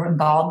were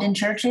involved in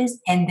churches,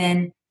 and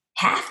then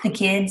half the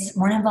kids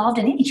weren't involved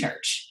in any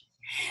church.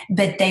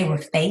 But they were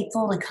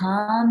faithful to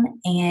come,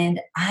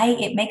 and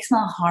it makes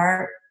my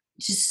heart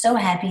just so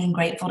happy and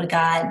grateful to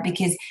God,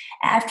 because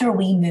after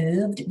we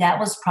moved, that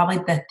was probably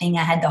the thing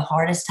I had the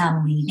hardest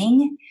time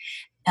leaving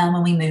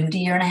when we moved a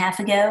year and a half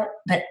ago.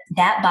 But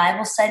that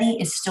Bible study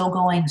is still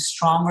going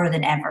stronger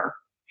than ever.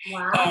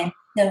 Wow. And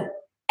so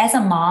as a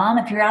mom,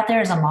 if you're out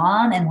there as a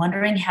mom and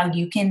wondering how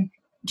you can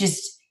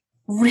just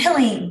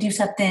really do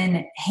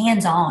something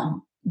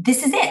hands-on,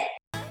 this is it.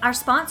 Our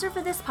sponsor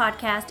for this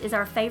podcast is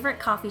our favorite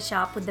coffee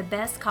shop with the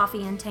best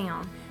coffee in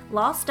town,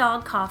 Lost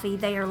Dog Coffee.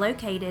 They are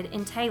located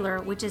in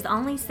Taylor, which is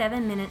only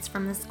 7 minutes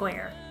from the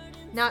square.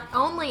 Not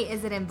only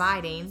is it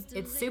inviting,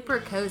 it's super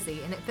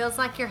cozy, and it feels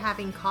like you're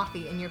having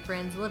coffee in your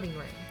friend's living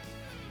room.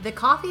 The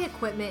coffee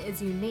equipment is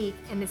unique,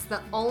 and it's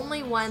the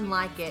only one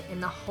like it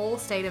in the whole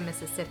state of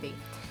Mississippi.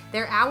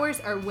 Their hours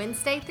are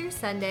Wednesday through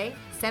Sunday,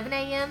 7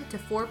 a.m. to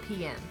 4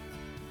 p.m.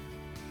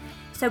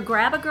 So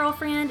grab a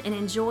girlfriend and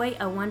enjoy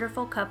a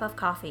wonderful cup of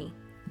coffee.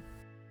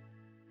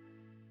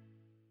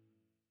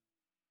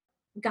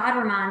 God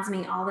reminds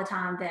me all the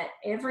time that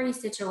every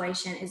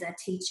situation is a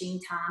teaching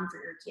time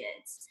for your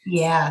kids.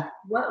 Yeah.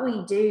 What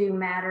we do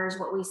matters,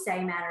 what we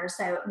say matters.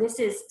 So this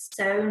is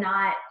so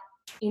not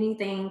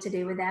anything to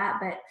do with that.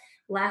 But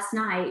last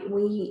night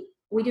we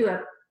do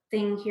a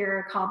thing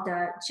here called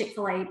the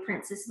Chick-fil-A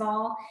Princess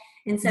Ball.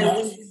 And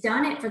so we've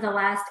done it for the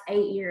last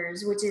 8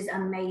 years, which is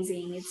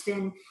amazing. It's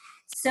been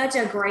such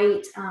a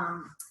great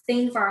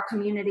thing for our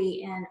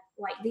community. And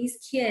like these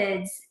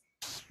kids,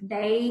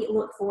 they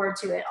look forward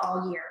to it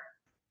all year.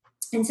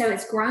 And so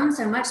it's grown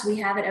so much. We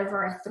have it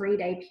over a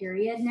 3-day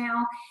period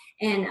now.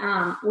 And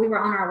we were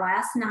on our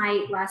last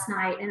night.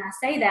 And I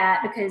say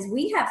that because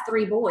we have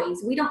 3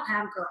 boys. We don't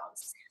have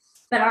girls.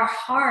 But our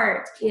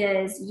heart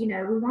is, we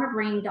want to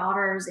bring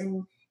daughters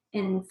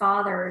and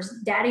fathers,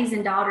 daddies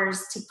and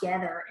daughters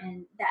together.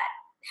 And that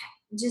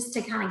just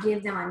to kind of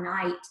give them a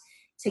night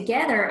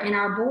together. And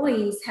our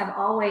boys have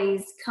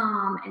always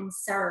come and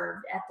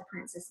served at the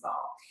Princess Ball.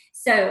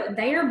 So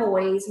they are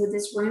boys with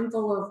this room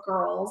full of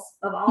girls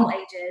of all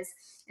ages,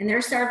 and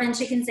they're serving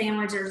chicken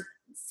sandwiches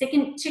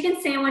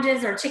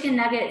or chicken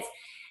nuggets.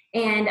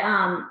 And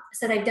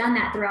so they've done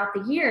that throughout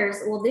the years.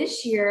 Well,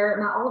 this year,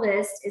 my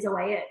oldest is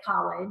away at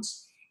college.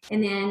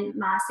 And then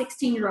my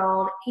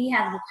 16-year-old, he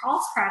has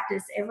lacrosse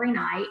practice every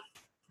night.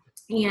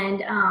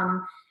 And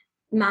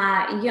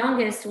my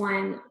youngest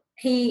one,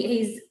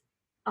 he's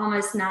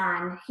almost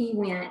 9. He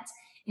went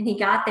and he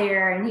got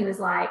there and he was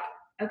like,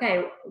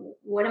 okay,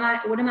 what am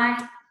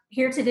I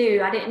here to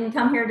do? I didn't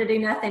come here to do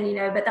nothing,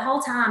 but the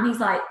whole time he's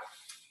like,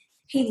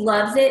 he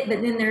loves it.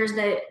 But then there's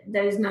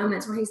those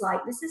moments where he's like,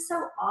 this is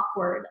so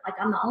awkward. Like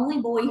I'm the only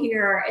boy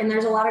here and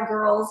there's a lot of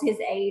girls his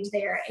age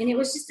there. And it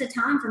was just a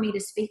time for me to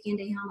speak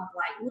into him of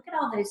like, look at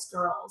all those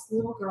girls,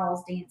 little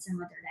girls dancing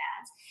with their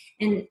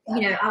dads.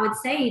 And, I would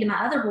say to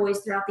my other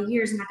boys throughout the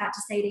years, and I got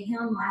to say to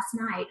him last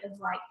night of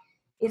like,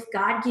 if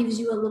God gives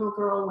you a little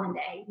girl one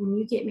day when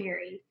you get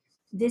married,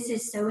 this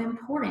is so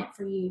important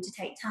for you to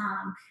take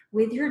time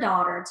with your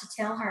daughter to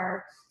tell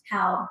her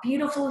how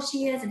beautiful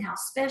she is and how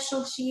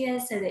special she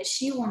is, so that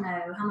she will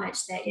know how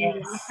much that you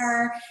love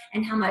her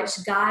and how much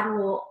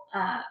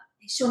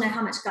she'll know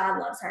how much God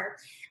loves her.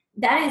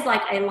 That is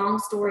like a long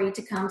story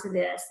to come to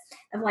this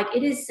of like,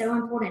 it is so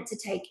important to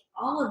take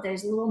all of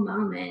those little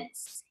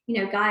moments.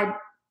 God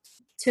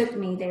took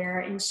me there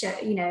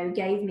and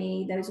gave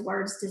me those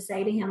words to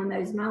say to him in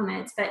those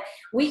moments. But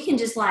we can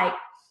just like,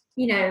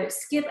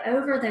 skip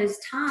over those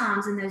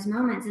times and those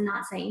moments and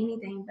not say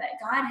anything. But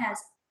God has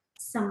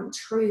some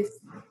truth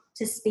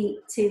to speak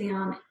to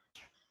them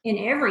in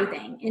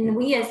everything. And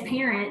we as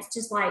parents,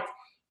 just like,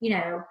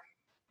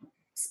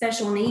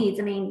 special needs.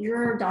 I mean,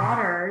 your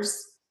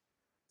daughters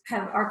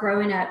are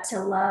growing up to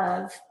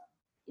love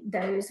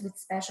those with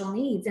special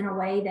needs in a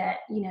way that,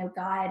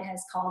 God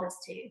has called us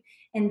to.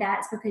 And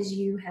that's because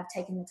you have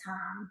taken the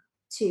time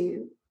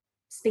to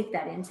speak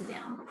that into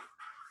them.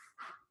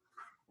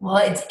 Well,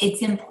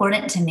 it's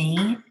important to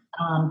me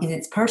because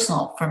it's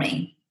personal for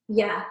me.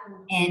 Yeah.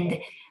 And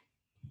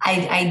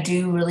I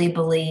do really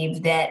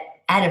believe that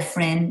I had a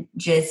friend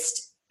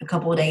just a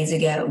couple of days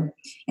ago,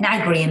 and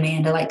I agree,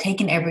 Amanda, like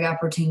taking every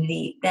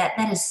opportunity, that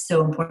is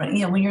so important.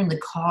 When you're in the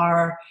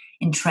car,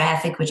 in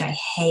traffic, which I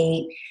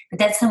hate, but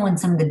that's when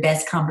some of the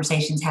best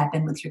conversations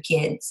happen with your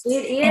kids. It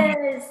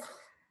is.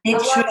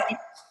 It's true.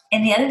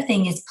 And the other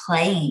thing is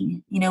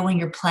playing. When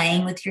you're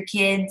playing with your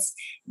kids,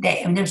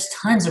 there's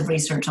tons of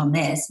research on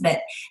this,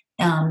 but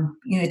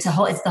it's the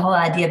whole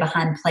idea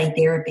behind play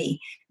therapy.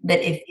 But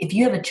if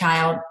you have a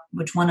child,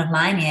 which one of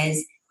mine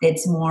is,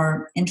 that's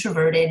more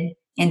introverted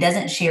and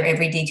doesn't share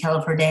every detail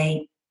of her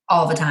day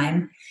all the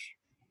time,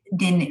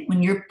 then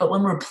when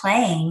we're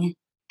playing,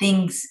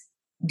 things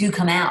do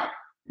come out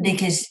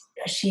because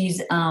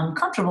she's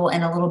comfortable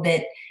and a little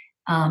bit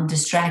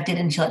distracted,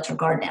 and she lets her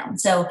guard down.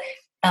 So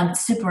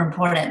super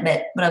important.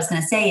 But what I was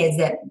going to say is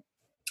that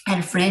I had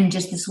a friend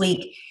just this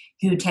week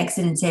who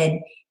texted and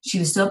said she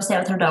was so upset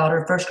with her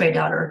daughter, first grade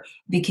daughter,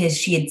 because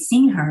she had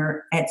seen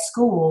her at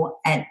school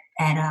at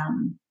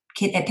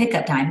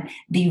pickup time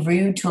be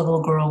rude to a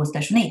little girl with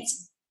special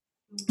needs.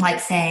 Like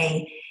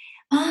say,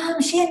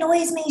 she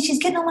annoys me. She's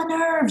getting on my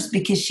nerves,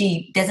 because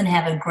she doesn't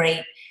have a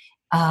great,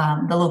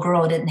 the little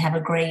girl didn't have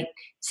a great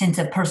sense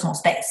of personal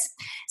space.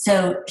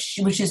 So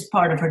which is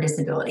part of her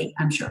disability,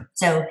 I'm sure.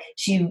 So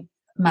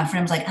my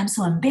friend was like, I'm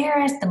so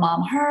embarrassed. The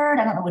mom heard.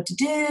 I don't know what to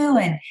do.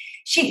 And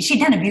she'd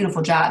done a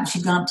beautiful job.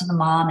 She'd gone up to the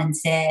mom and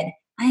said,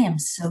 I am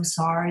so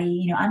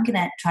sorry. I'm going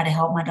to try to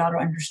help my daughter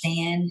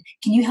understand.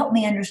 Can you help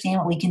me understand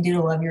what we can do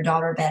to love your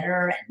daughter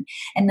better?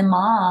 And the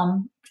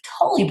mom,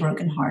 totally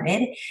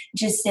brokenhearted,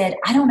 just said,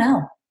 I don't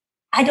know.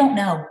 I don't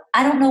know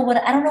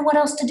what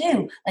else to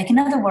do. Like, in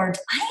other words,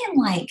 I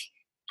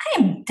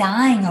am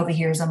dying over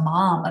here as a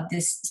mom of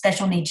this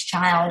special needs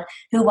child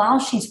who, while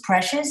she's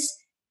precious,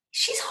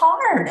 she's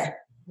hard.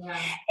 Yeah.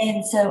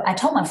 And so I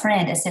told my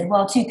friend, I said,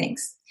 well, 2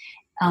 things.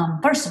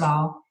 First of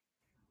all,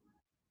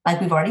 like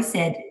we've already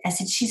said, I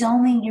said,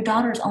 your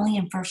daughter's only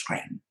in first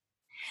grade.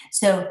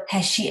 So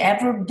has she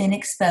ever been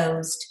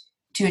exposed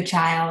to a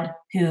child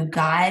who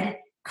God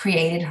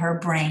created her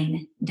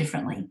brain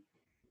differently?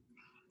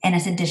 And I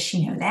said, does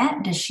she know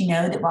that? Does she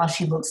know that while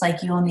she looks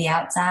like you on the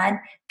outside,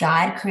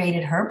 God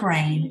created her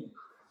brain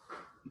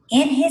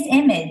in his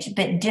image,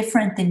 but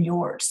different than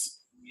yours?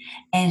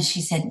 And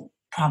she said,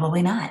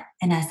 probably not.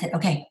 And I said,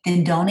 okay,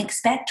 then don't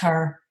expect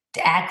her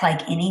to act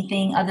like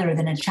anything other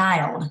than a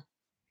child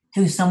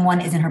who someone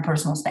is in her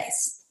personal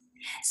space.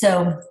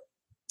 So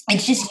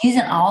it's just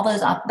using all those.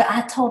 But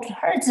I told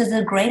her this is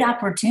a great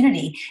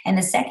opportunity. And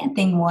the second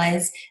thing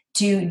was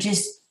to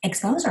just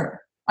expose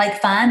her,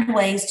 like find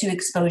ways to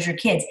expose your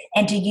kids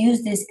and to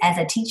use this as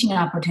a teaching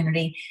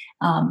opportunity.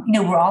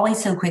 We're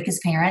always so quick as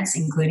parents,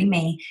 including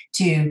me,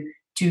 to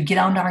get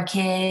on to our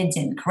kids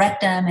and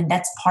correct them. And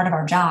that's part of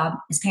our job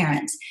as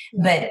parents.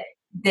 But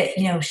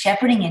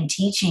shepherding and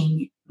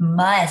teaching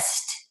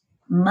must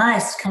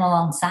come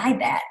alongside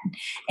that.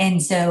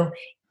 And so,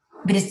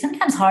 but it's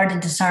sometimes hard to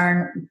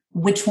discern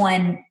which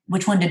one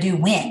to do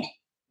when.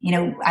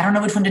 I don't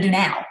know which one to do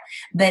now,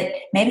 but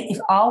maybe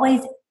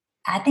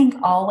I think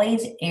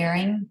always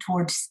erring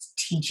towards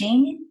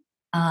teaching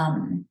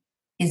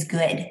is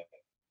good.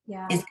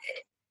 Yeah. Is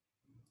good.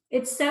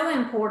 It's so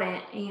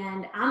important.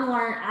 And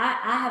I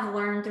have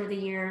learned through the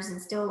years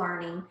and still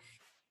learning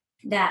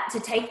that to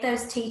take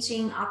those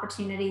teaching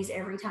opportunities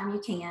every time you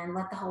can,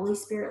 let the Holy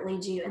Spirit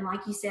lead you. And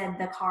like you said,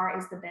 the car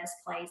is the best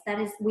place.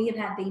 We have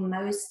had the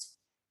most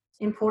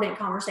important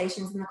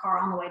conversations in the car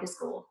on the way to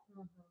school.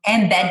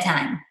 And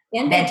bedtime.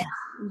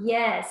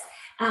 Yes.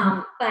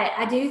 But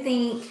I do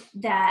think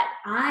that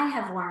I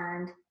have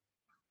learned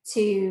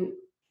to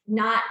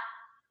not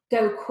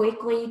go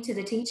quickly to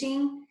the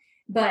teaching,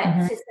 but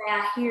to say,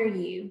 I hear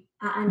you.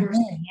 I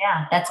understand.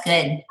 Yeah, that's good.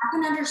 I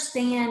can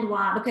understand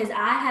why, because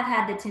I have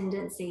had the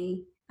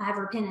tendency, I have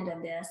repented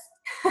of this.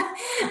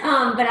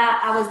 But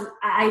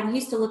I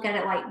used to look at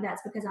it like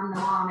that's because I'm the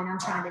mom and I'm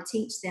trying to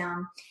teach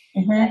them.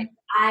 But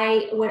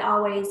I would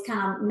always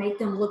kind of make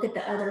them look at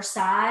the other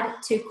side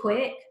too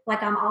quick.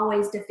 Like I'm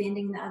always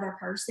defending the other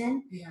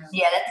person. Yeah,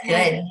 that's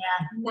good.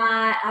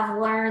 Yeah. I've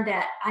learned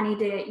that I need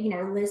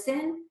to,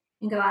 listen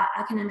and go,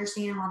 I can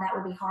understand why that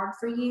would be hard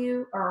for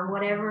you or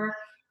whatever.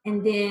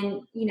 And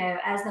then,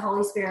 as the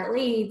Holy Spirit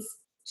leads,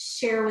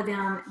 share with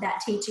them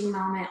that teaching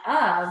moment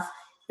of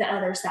the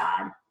other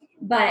side.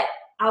 But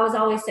I was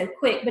always so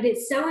quick. But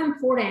it's so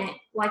important,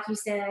 like you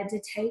said, to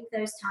take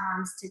those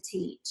times to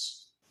teach.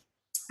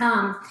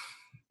 I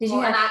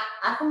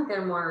think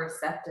they're more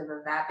receptive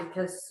of that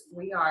because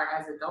we are,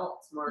 as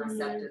adults, more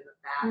receptive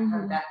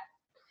of that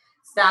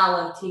style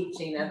of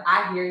teaching of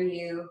I hear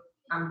you,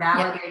 I'm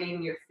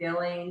validating your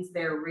feelings,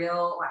 they're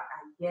real, like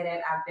I get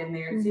it, I've been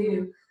there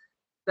too,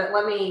 but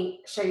let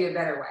me show you a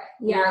better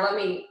way. Let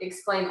me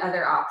explain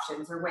other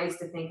options or ways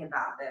to think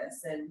about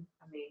this. And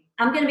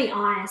I'm going to be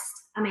honest.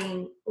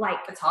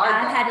 it's hard.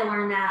 I had to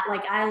learn that.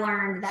 Like I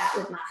learned that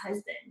with my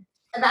husband.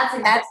 That's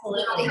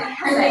absolutely.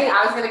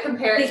 I was going to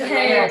compare it to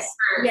marriage first.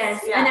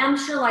 Yes, and I'm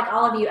sure, like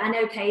all of you, I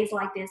know Kay's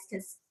like this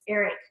because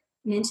Eric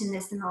mentioned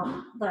this in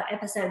the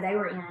episode they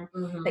were in.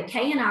 But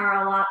Kay and I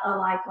are a lot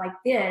alike, like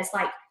this,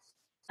 like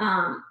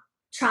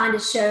trying to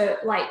show,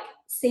 like,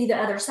 see the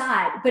other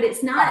side. But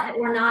it's not that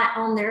we're not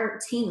on their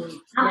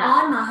team. I'm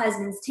on my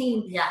husband's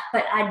team,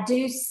 but I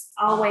do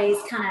always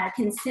kind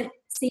of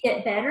see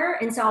it better,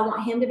 and so I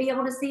want him to be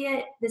able to see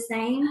it the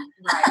same.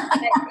 But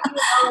he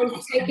would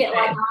always take it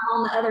like I'm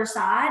on the other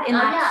side, and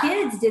my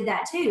kids did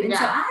that too. And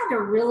so I had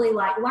to really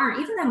like learn,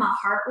 even though my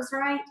heart was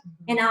right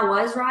and I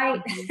was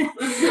right.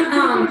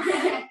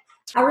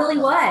 I really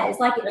was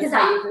like because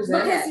I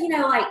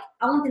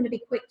want them to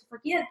be quick to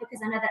forgive because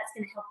I know that's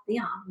going to help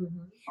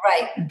them.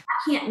 Right.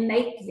 I can't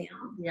make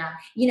them.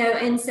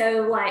 And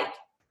so like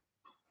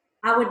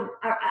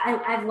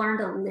I've learned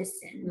to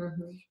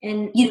listen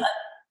and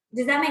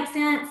does that make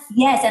sense?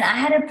 Yes, and I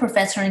had a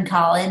professor in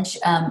college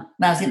when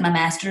I was getting my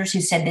master's who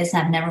said this,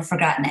 and I've never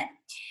forgotten it.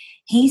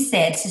 He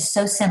said, it's just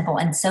so simple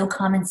and so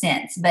common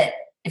sense, but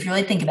if you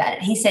really think about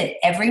it, he said,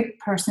 every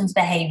person's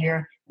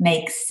behavior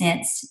makes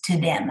sense to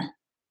them.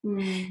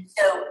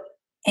 So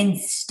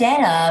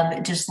instead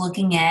of just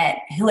looking at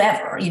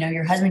whoever,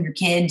 your husband, your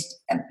kids,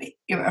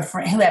 your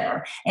friend,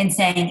 whoever, and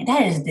saying,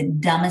 that is the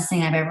dumbest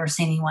thing I've ever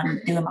seen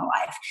anyone do in my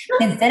life,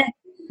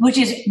 which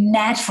is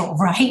natural,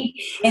 right?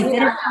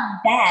 Instead of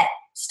that,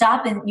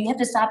 you have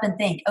to stop and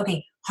think,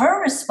 okay,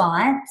 her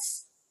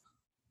response,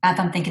 if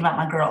I'm thinking about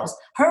my girls,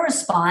 her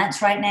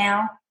response right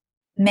now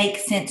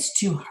makes sense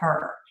to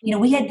her.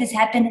 We had this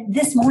happen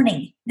this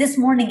morning. This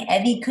morning,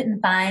 Evie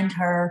couldn't find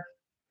her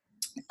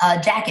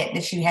jacket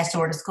that she has to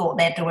wear to school.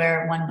 They have to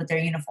wear one with their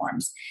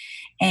uniforms.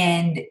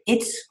 And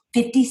it's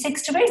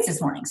 56 degrees this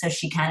morning, so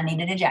she kind of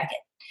needed a jacket.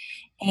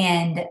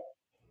 And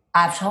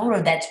I've told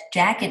her that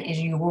jacket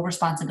is your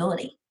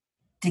responsibility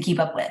to keep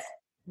up with.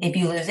 If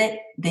you lose it,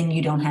 then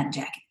you don't have a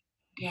jacket.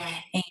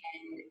 And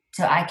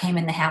so I came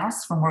in the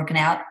house from working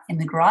out in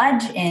the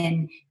garage,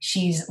 and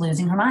she's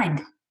losing her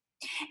mind.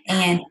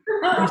 And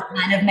it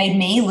kind of made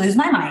me lose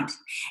my mind.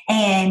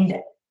 And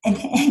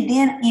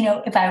then,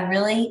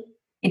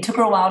 it took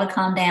her a while to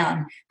calm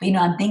down. But,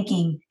 I'm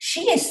thinking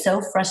she is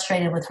so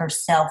frustrated with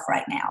herself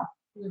right now.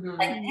 Mhm.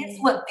 Like this,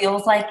 what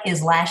feels like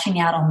is lashing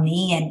out on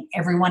me and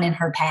everyone in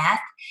her path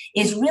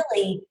is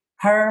really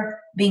her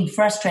being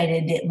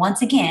frustrated that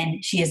once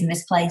again she has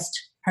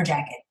misplaced her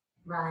jacket.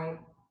 Right.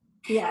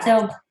 Yeah.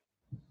 So,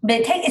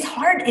 but it's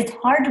hard. It's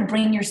hard to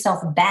bring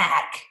yourself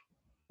back.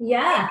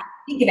 Yeah.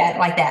 Think about it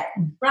like that.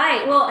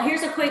 Right. Well,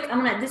 here's a quick,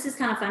 this is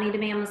kind of funny to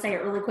me. I'm going to say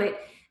it really quick.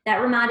 That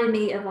reminded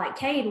me of like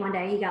Cade one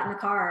day. He got in the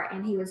car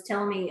and he was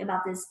telling me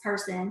about this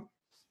person.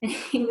 And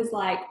he was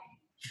like,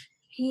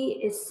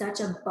 he is such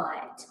a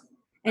butt.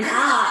 And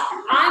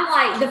I'm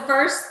like, the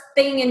first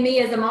thing in me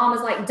as a mom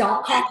is like,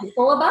 don't call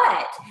people a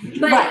butt.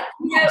 But, Right.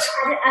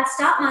 I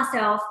stopped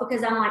myself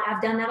because I'm like,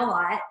 I've done that a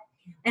lot.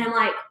 And I'm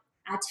like,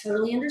 I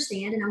totally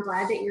understand, and I'm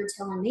glad that you're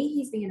telling me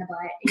he's being a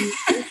butt. And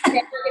you're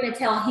never going to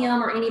tell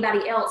him or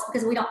anybody else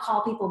because we don't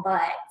call people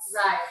butts.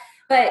 Right.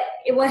 But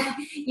it was,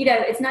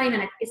 it's not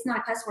a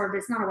cuss word, but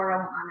it's not a word I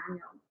want my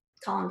 9-year-old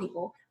calling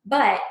people.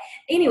 But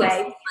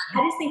anyway, I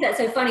just think that's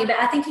so funny. But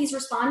I think he's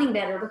responding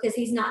better because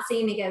he's not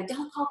seeing me go,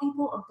 don't call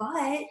people a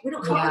butt. We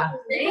don't call people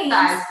names.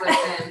 Sympathize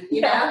with him,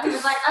 you know? He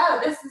was like, oh,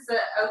 this is an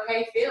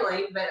okay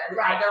feeling, but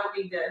I don't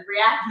need to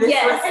react this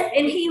way.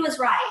 And he was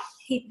right.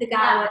 The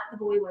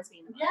boy was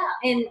being a butt.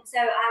 Yeah. And so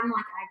I'm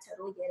like, I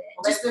totally get it.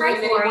 Well, just pray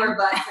for him. More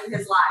butts in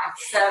his life.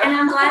 So. And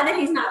I'm glad that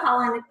he's not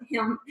calling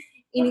him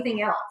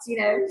anything else,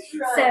 Right.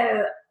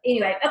 So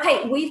anyway,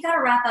 okay, we've got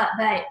to wrap up,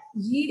 but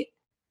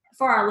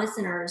for our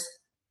listeners,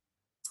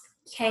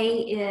 Kay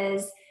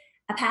is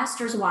a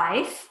pastor's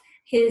wife.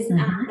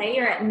 They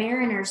are at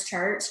Mariners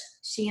Church.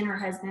 She and her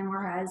husband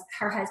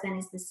her husband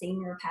is the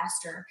senior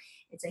pastor.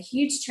 It's a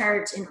huge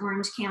church in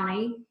Orange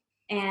County.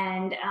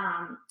 And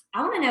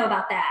I want to know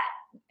about that.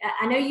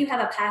 I know you have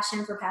a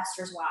passion for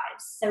pastors'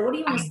 wives. So what do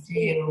you want to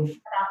say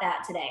about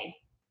that today?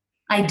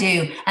 I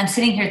do. I'm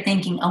sitting here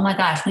thinking, oh my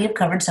gosh, we have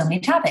covered so many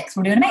topics.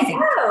 We're doing amazing.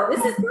 Oh,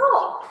 this is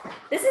cool.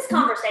 This is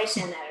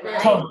conversation though,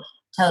 right?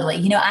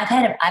 Totally. I've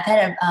had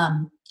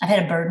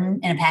a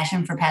burden and a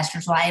passion for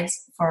pastors'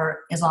 wives for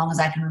as long as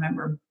I can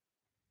remember.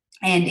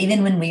 And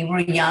even when we were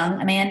young,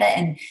 Amanda,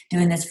 and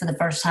doing this for the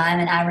first time,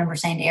 and I remember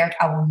saying to Eric,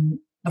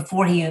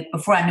 before I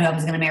knew I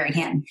was going to marry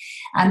him,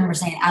 I remember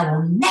saying, I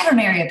will never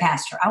marry a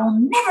pastor. I will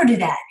never do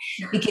that.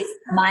 Because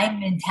my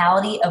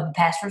mentality of a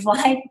pastor's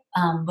wife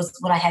was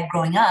what I had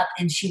growing up.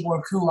 And she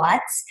wore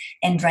culottes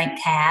and drank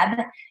Tab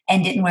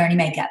and didn't wear any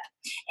makeup.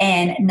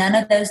 And none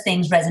of those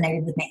things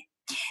resonated with me.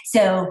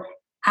 So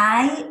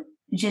I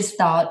just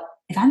thought,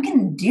 if I'm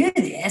going to do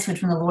this,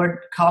 which when the Lord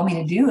called me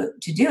to do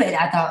it,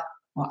 I thought,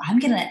 well, I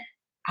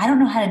don't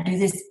know how to do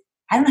this.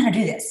 I don't know how to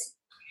do this.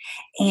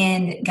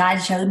 And God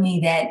showed me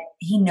that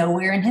he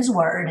nowhere in his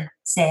word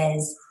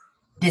says,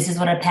 this is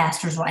what a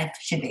pastor's wife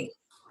should be.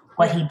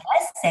 What he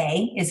does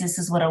say is this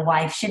is what a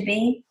wife should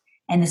be.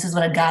 And this is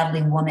what a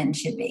godly woman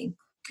should be.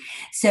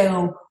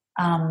 So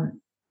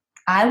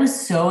I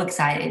was so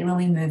excited when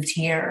we moved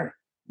here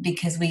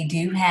because we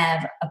do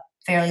have a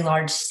fairly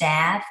large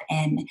staff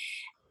and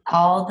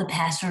all the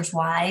pastors'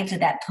 wives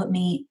that put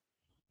me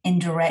in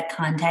direct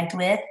contact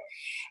with.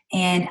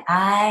 And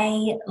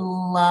I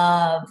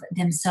love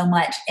them so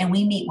much. And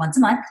we meet once a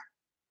month.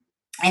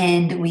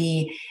 And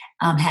we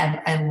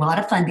have a lot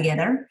of fun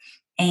together.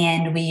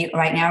 And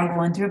right now we're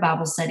going through a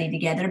Bible study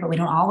together, but we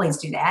don't always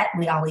do that.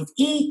 We always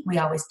eat, we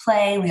always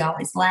play, we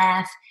always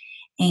laugh.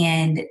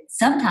 And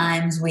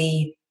sometimes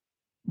we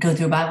go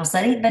through a Bible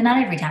study, but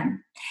not every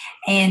time.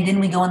 And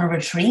then we go on a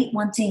retreat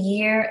once a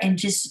year. And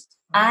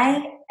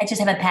I just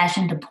have a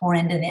passion to pour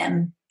into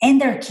them and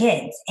their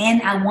kids.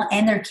 And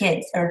their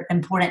kids are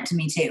important to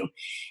me too,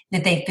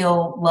 that they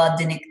feel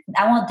loved. And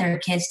I want their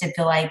kids to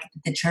feel like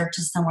the church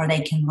is somewhere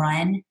they can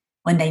run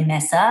when they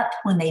mess up,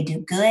 when they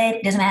do good.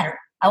 It doesn't matter.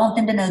 I want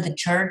them to know the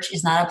church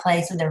is not a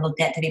place where they're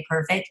looked at to be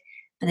perfect,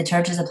 but the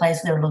church is a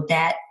place where they're looked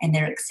at and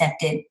they're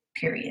accepted,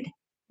 period.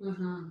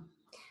 Mm-hmm.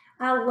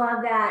 I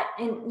love that.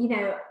 And,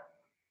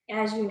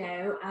 as you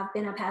know, I've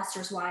been a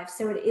pastor's wife,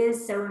 so it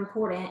is so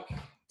important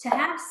to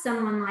have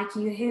someone like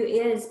you who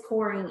is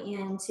pouring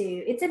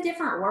into, it's a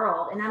different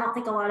world. And I don't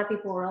think a lot of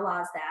people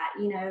realize that,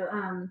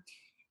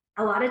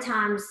 a lot of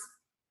times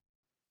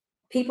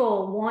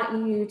people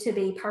want you to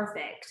be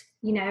perfect,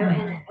 mm-hmm.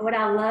 And what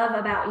I love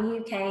about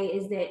you, Kay,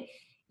 is that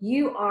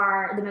you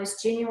are the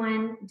most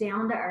genuine,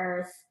 down to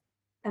earth,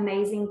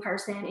 amazing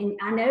person. And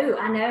I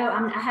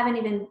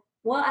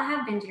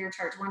have been to your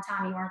church one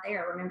time. You weren't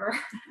there, remember?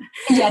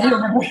 Yeah, I do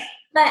remember.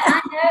 But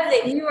I know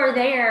that you are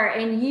there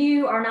and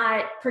you are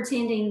not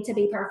pretending to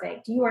be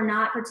perfect. You are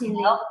not pretending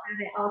to have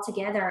it all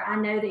together. I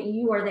know that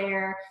you are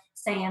there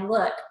saying,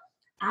 look,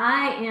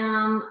 I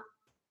am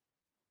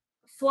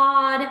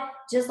flawed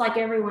just like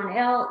everyone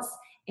else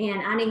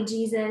and I need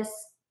Jesus.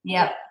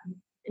 Yep.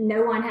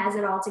 No one has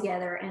it all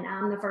together and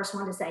I'm the first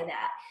one to say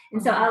that.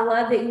 And so I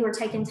love that you are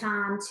taking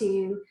time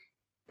to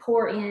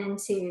pour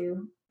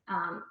into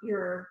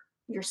your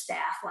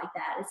staff like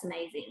that. It's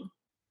amazing.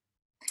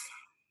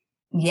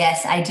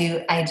 Yes, I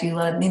do. I do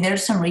love.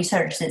 There's some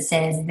research that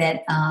says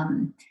that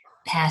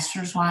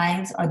pastors'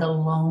 wives are the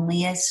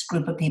loneliest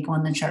group of people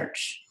in the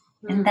church.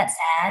 Isn't that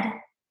sad?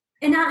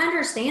 And I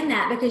understand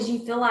that because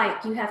you feel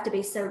like you have to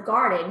be so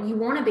guarded. You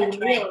want to be That's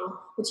right. real,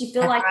 but you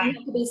feel That's like right. you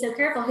have to be so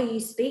careful who you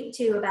speak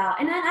to about.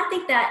 And I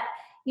think that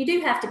you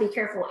do have to be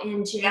careful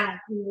in general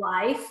in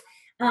life.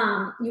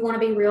 You want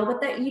to be real, but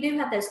that you do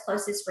have those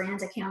closest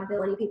friends,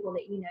 accountability people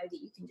that you know that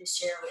you can just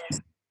share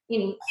with.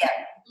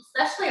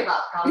 Especially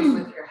about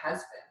problems with your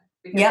husband.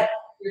 Because Yep.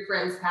 your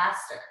friend's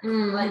pastor.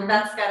 Mhm. Like,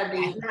 that's got to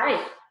be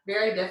right.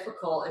 very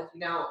difficult if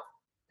you don't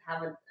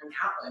have an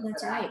outlet.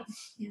 That's for that. right.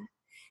 Yeah.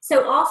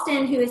 So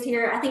Austin, who is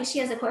here, I think she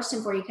has a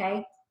question for you,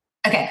 Kay.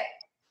 Okay.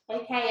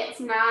 Okay, it's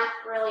not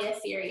really a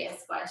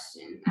serious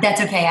question.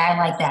 That's okay. I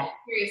like that.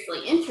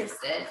 Seriously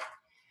interested.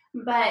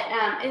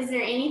 But is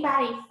there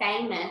anybody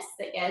famous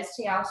that goes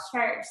to y'all's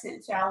church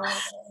since y'all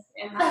live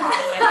in the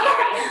Hollywood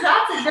area?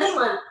 That's a good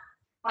one.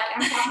 Like,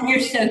 I'm talking You're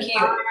so cute.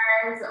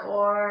 stars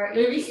or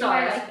Movie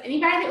stars.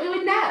 Anybody that we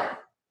would know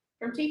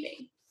from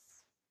TV.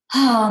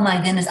 Oh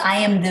my goodness. I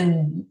am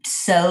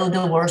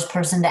the worst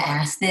person to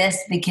ask this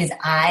because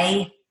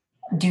I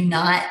do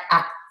not,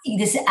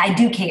 I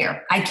do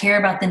care. I care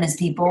about them as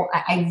people.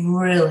 I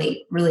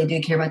really, really do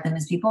care about them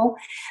as people.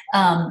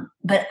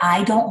 But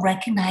I don't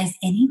recognize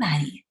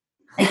anybody.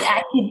 Like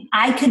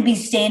I could be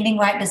standing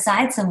right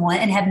beside someone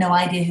and have no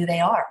idea who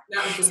they are.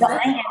 So I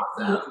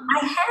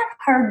have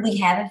heard we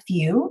have a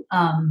few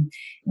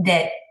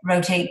that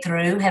rotate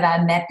through. Have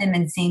I met them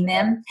and seen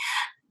them?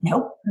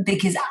 Nope,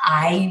 because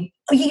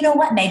you know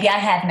what? Maybe I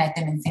have met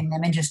them and seen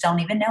them and just don't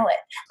even know it.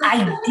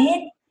 I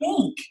did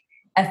think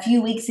a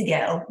few weeks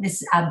ago,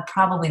 I'm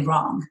probably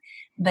wrong,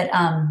 but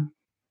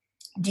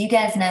do you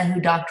guys know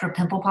who Dr.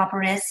 Pimple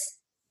Popper is?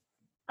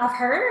 I've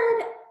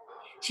heard.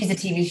 She's a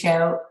TV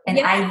show, and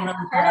Yeah, I really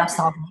thought I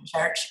saw them in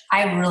church.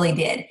 I really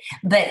did,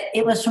 but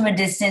it was from a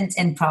distance,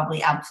 and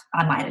probably I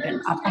might have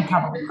been. I'm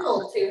probably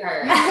cool to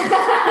her.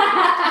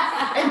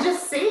 And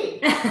just see.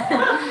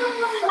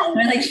 I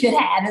really should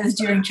have. It was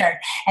during church,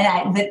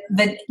 and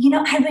but you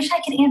know, I wish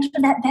I could answer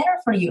that better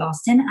for you,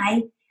 Austin.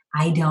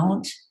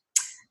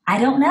 I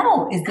don't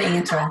know is the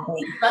answer, I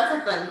think. That's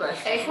a fun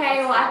question. Okay,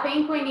 well, I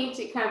think we need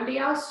to come to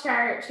y'all's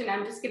church, and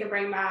I'm just going to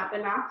bring my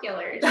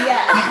binoculars.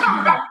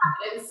 Yeah.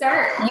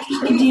 Sir. You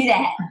should do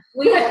that.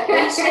 We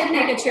should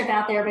make a trip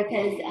out there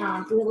because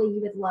really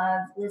you would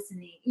love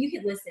listening. You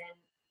could listen,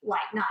 like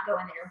not go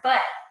in there, but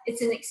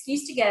it's an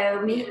excuse to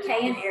go meet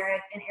Kay and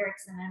Eric. And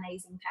Eric's an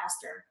amazing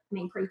pastor,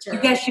 preacher.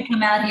 You guys should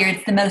come out here.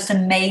 It's the most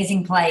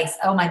amazing place.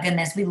 Oh my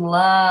goodness, we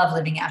love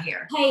living out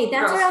here. Hey,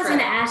 that's what I was going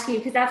to ask you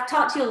because I've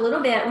talked to you a little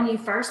bit when you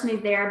first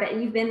moved there, but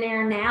you've been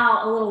there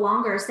now a little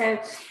longer. So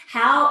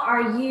how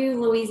are you,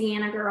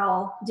 Louisiana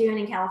girl, doing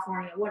in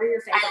California? What are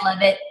your favorites? I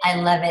love it. I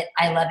love it.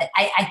 I love it.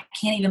 I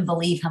can't even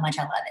believe how much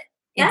I love it.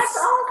 That's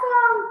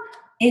awesome.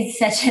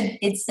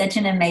 It's such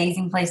an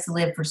amazing place to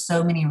live for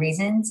so many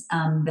reasons.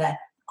 But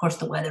of course,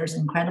 the weather is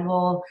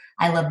incredible.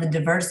 I love the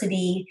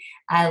diversity.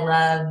 I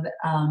love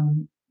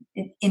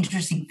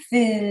interesting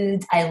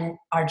foods.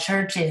 Our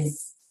church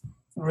is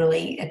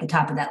really at the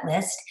top of that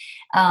list.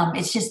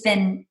 It's just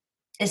been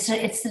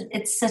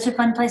it's such a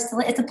fun place to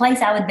live. It's a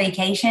place I would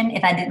vacation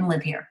if I didn't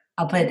live here.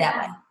 I'll put it that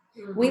way.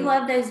 Mm-hmm. We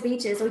love those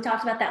beaches. We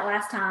talked about that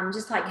last time,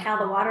 just like how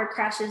the water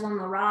crashes on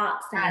the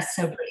rocks. That's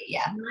so pretty,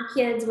 yeah. My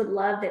kids would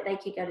love that they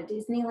could go to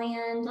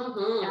Disneyland.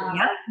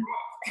 Yep.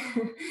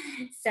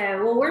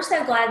 So, well, we're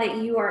so glad that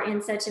you are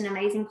in such an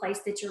amazing place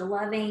that you're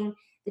loving,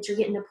 that you're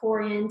getting to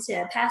pour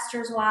into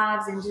pastors'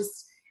 wives, and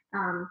just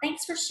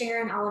thanks for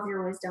sharing all of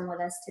your wisdom with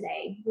us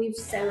today. We've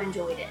so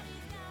enjoyed it.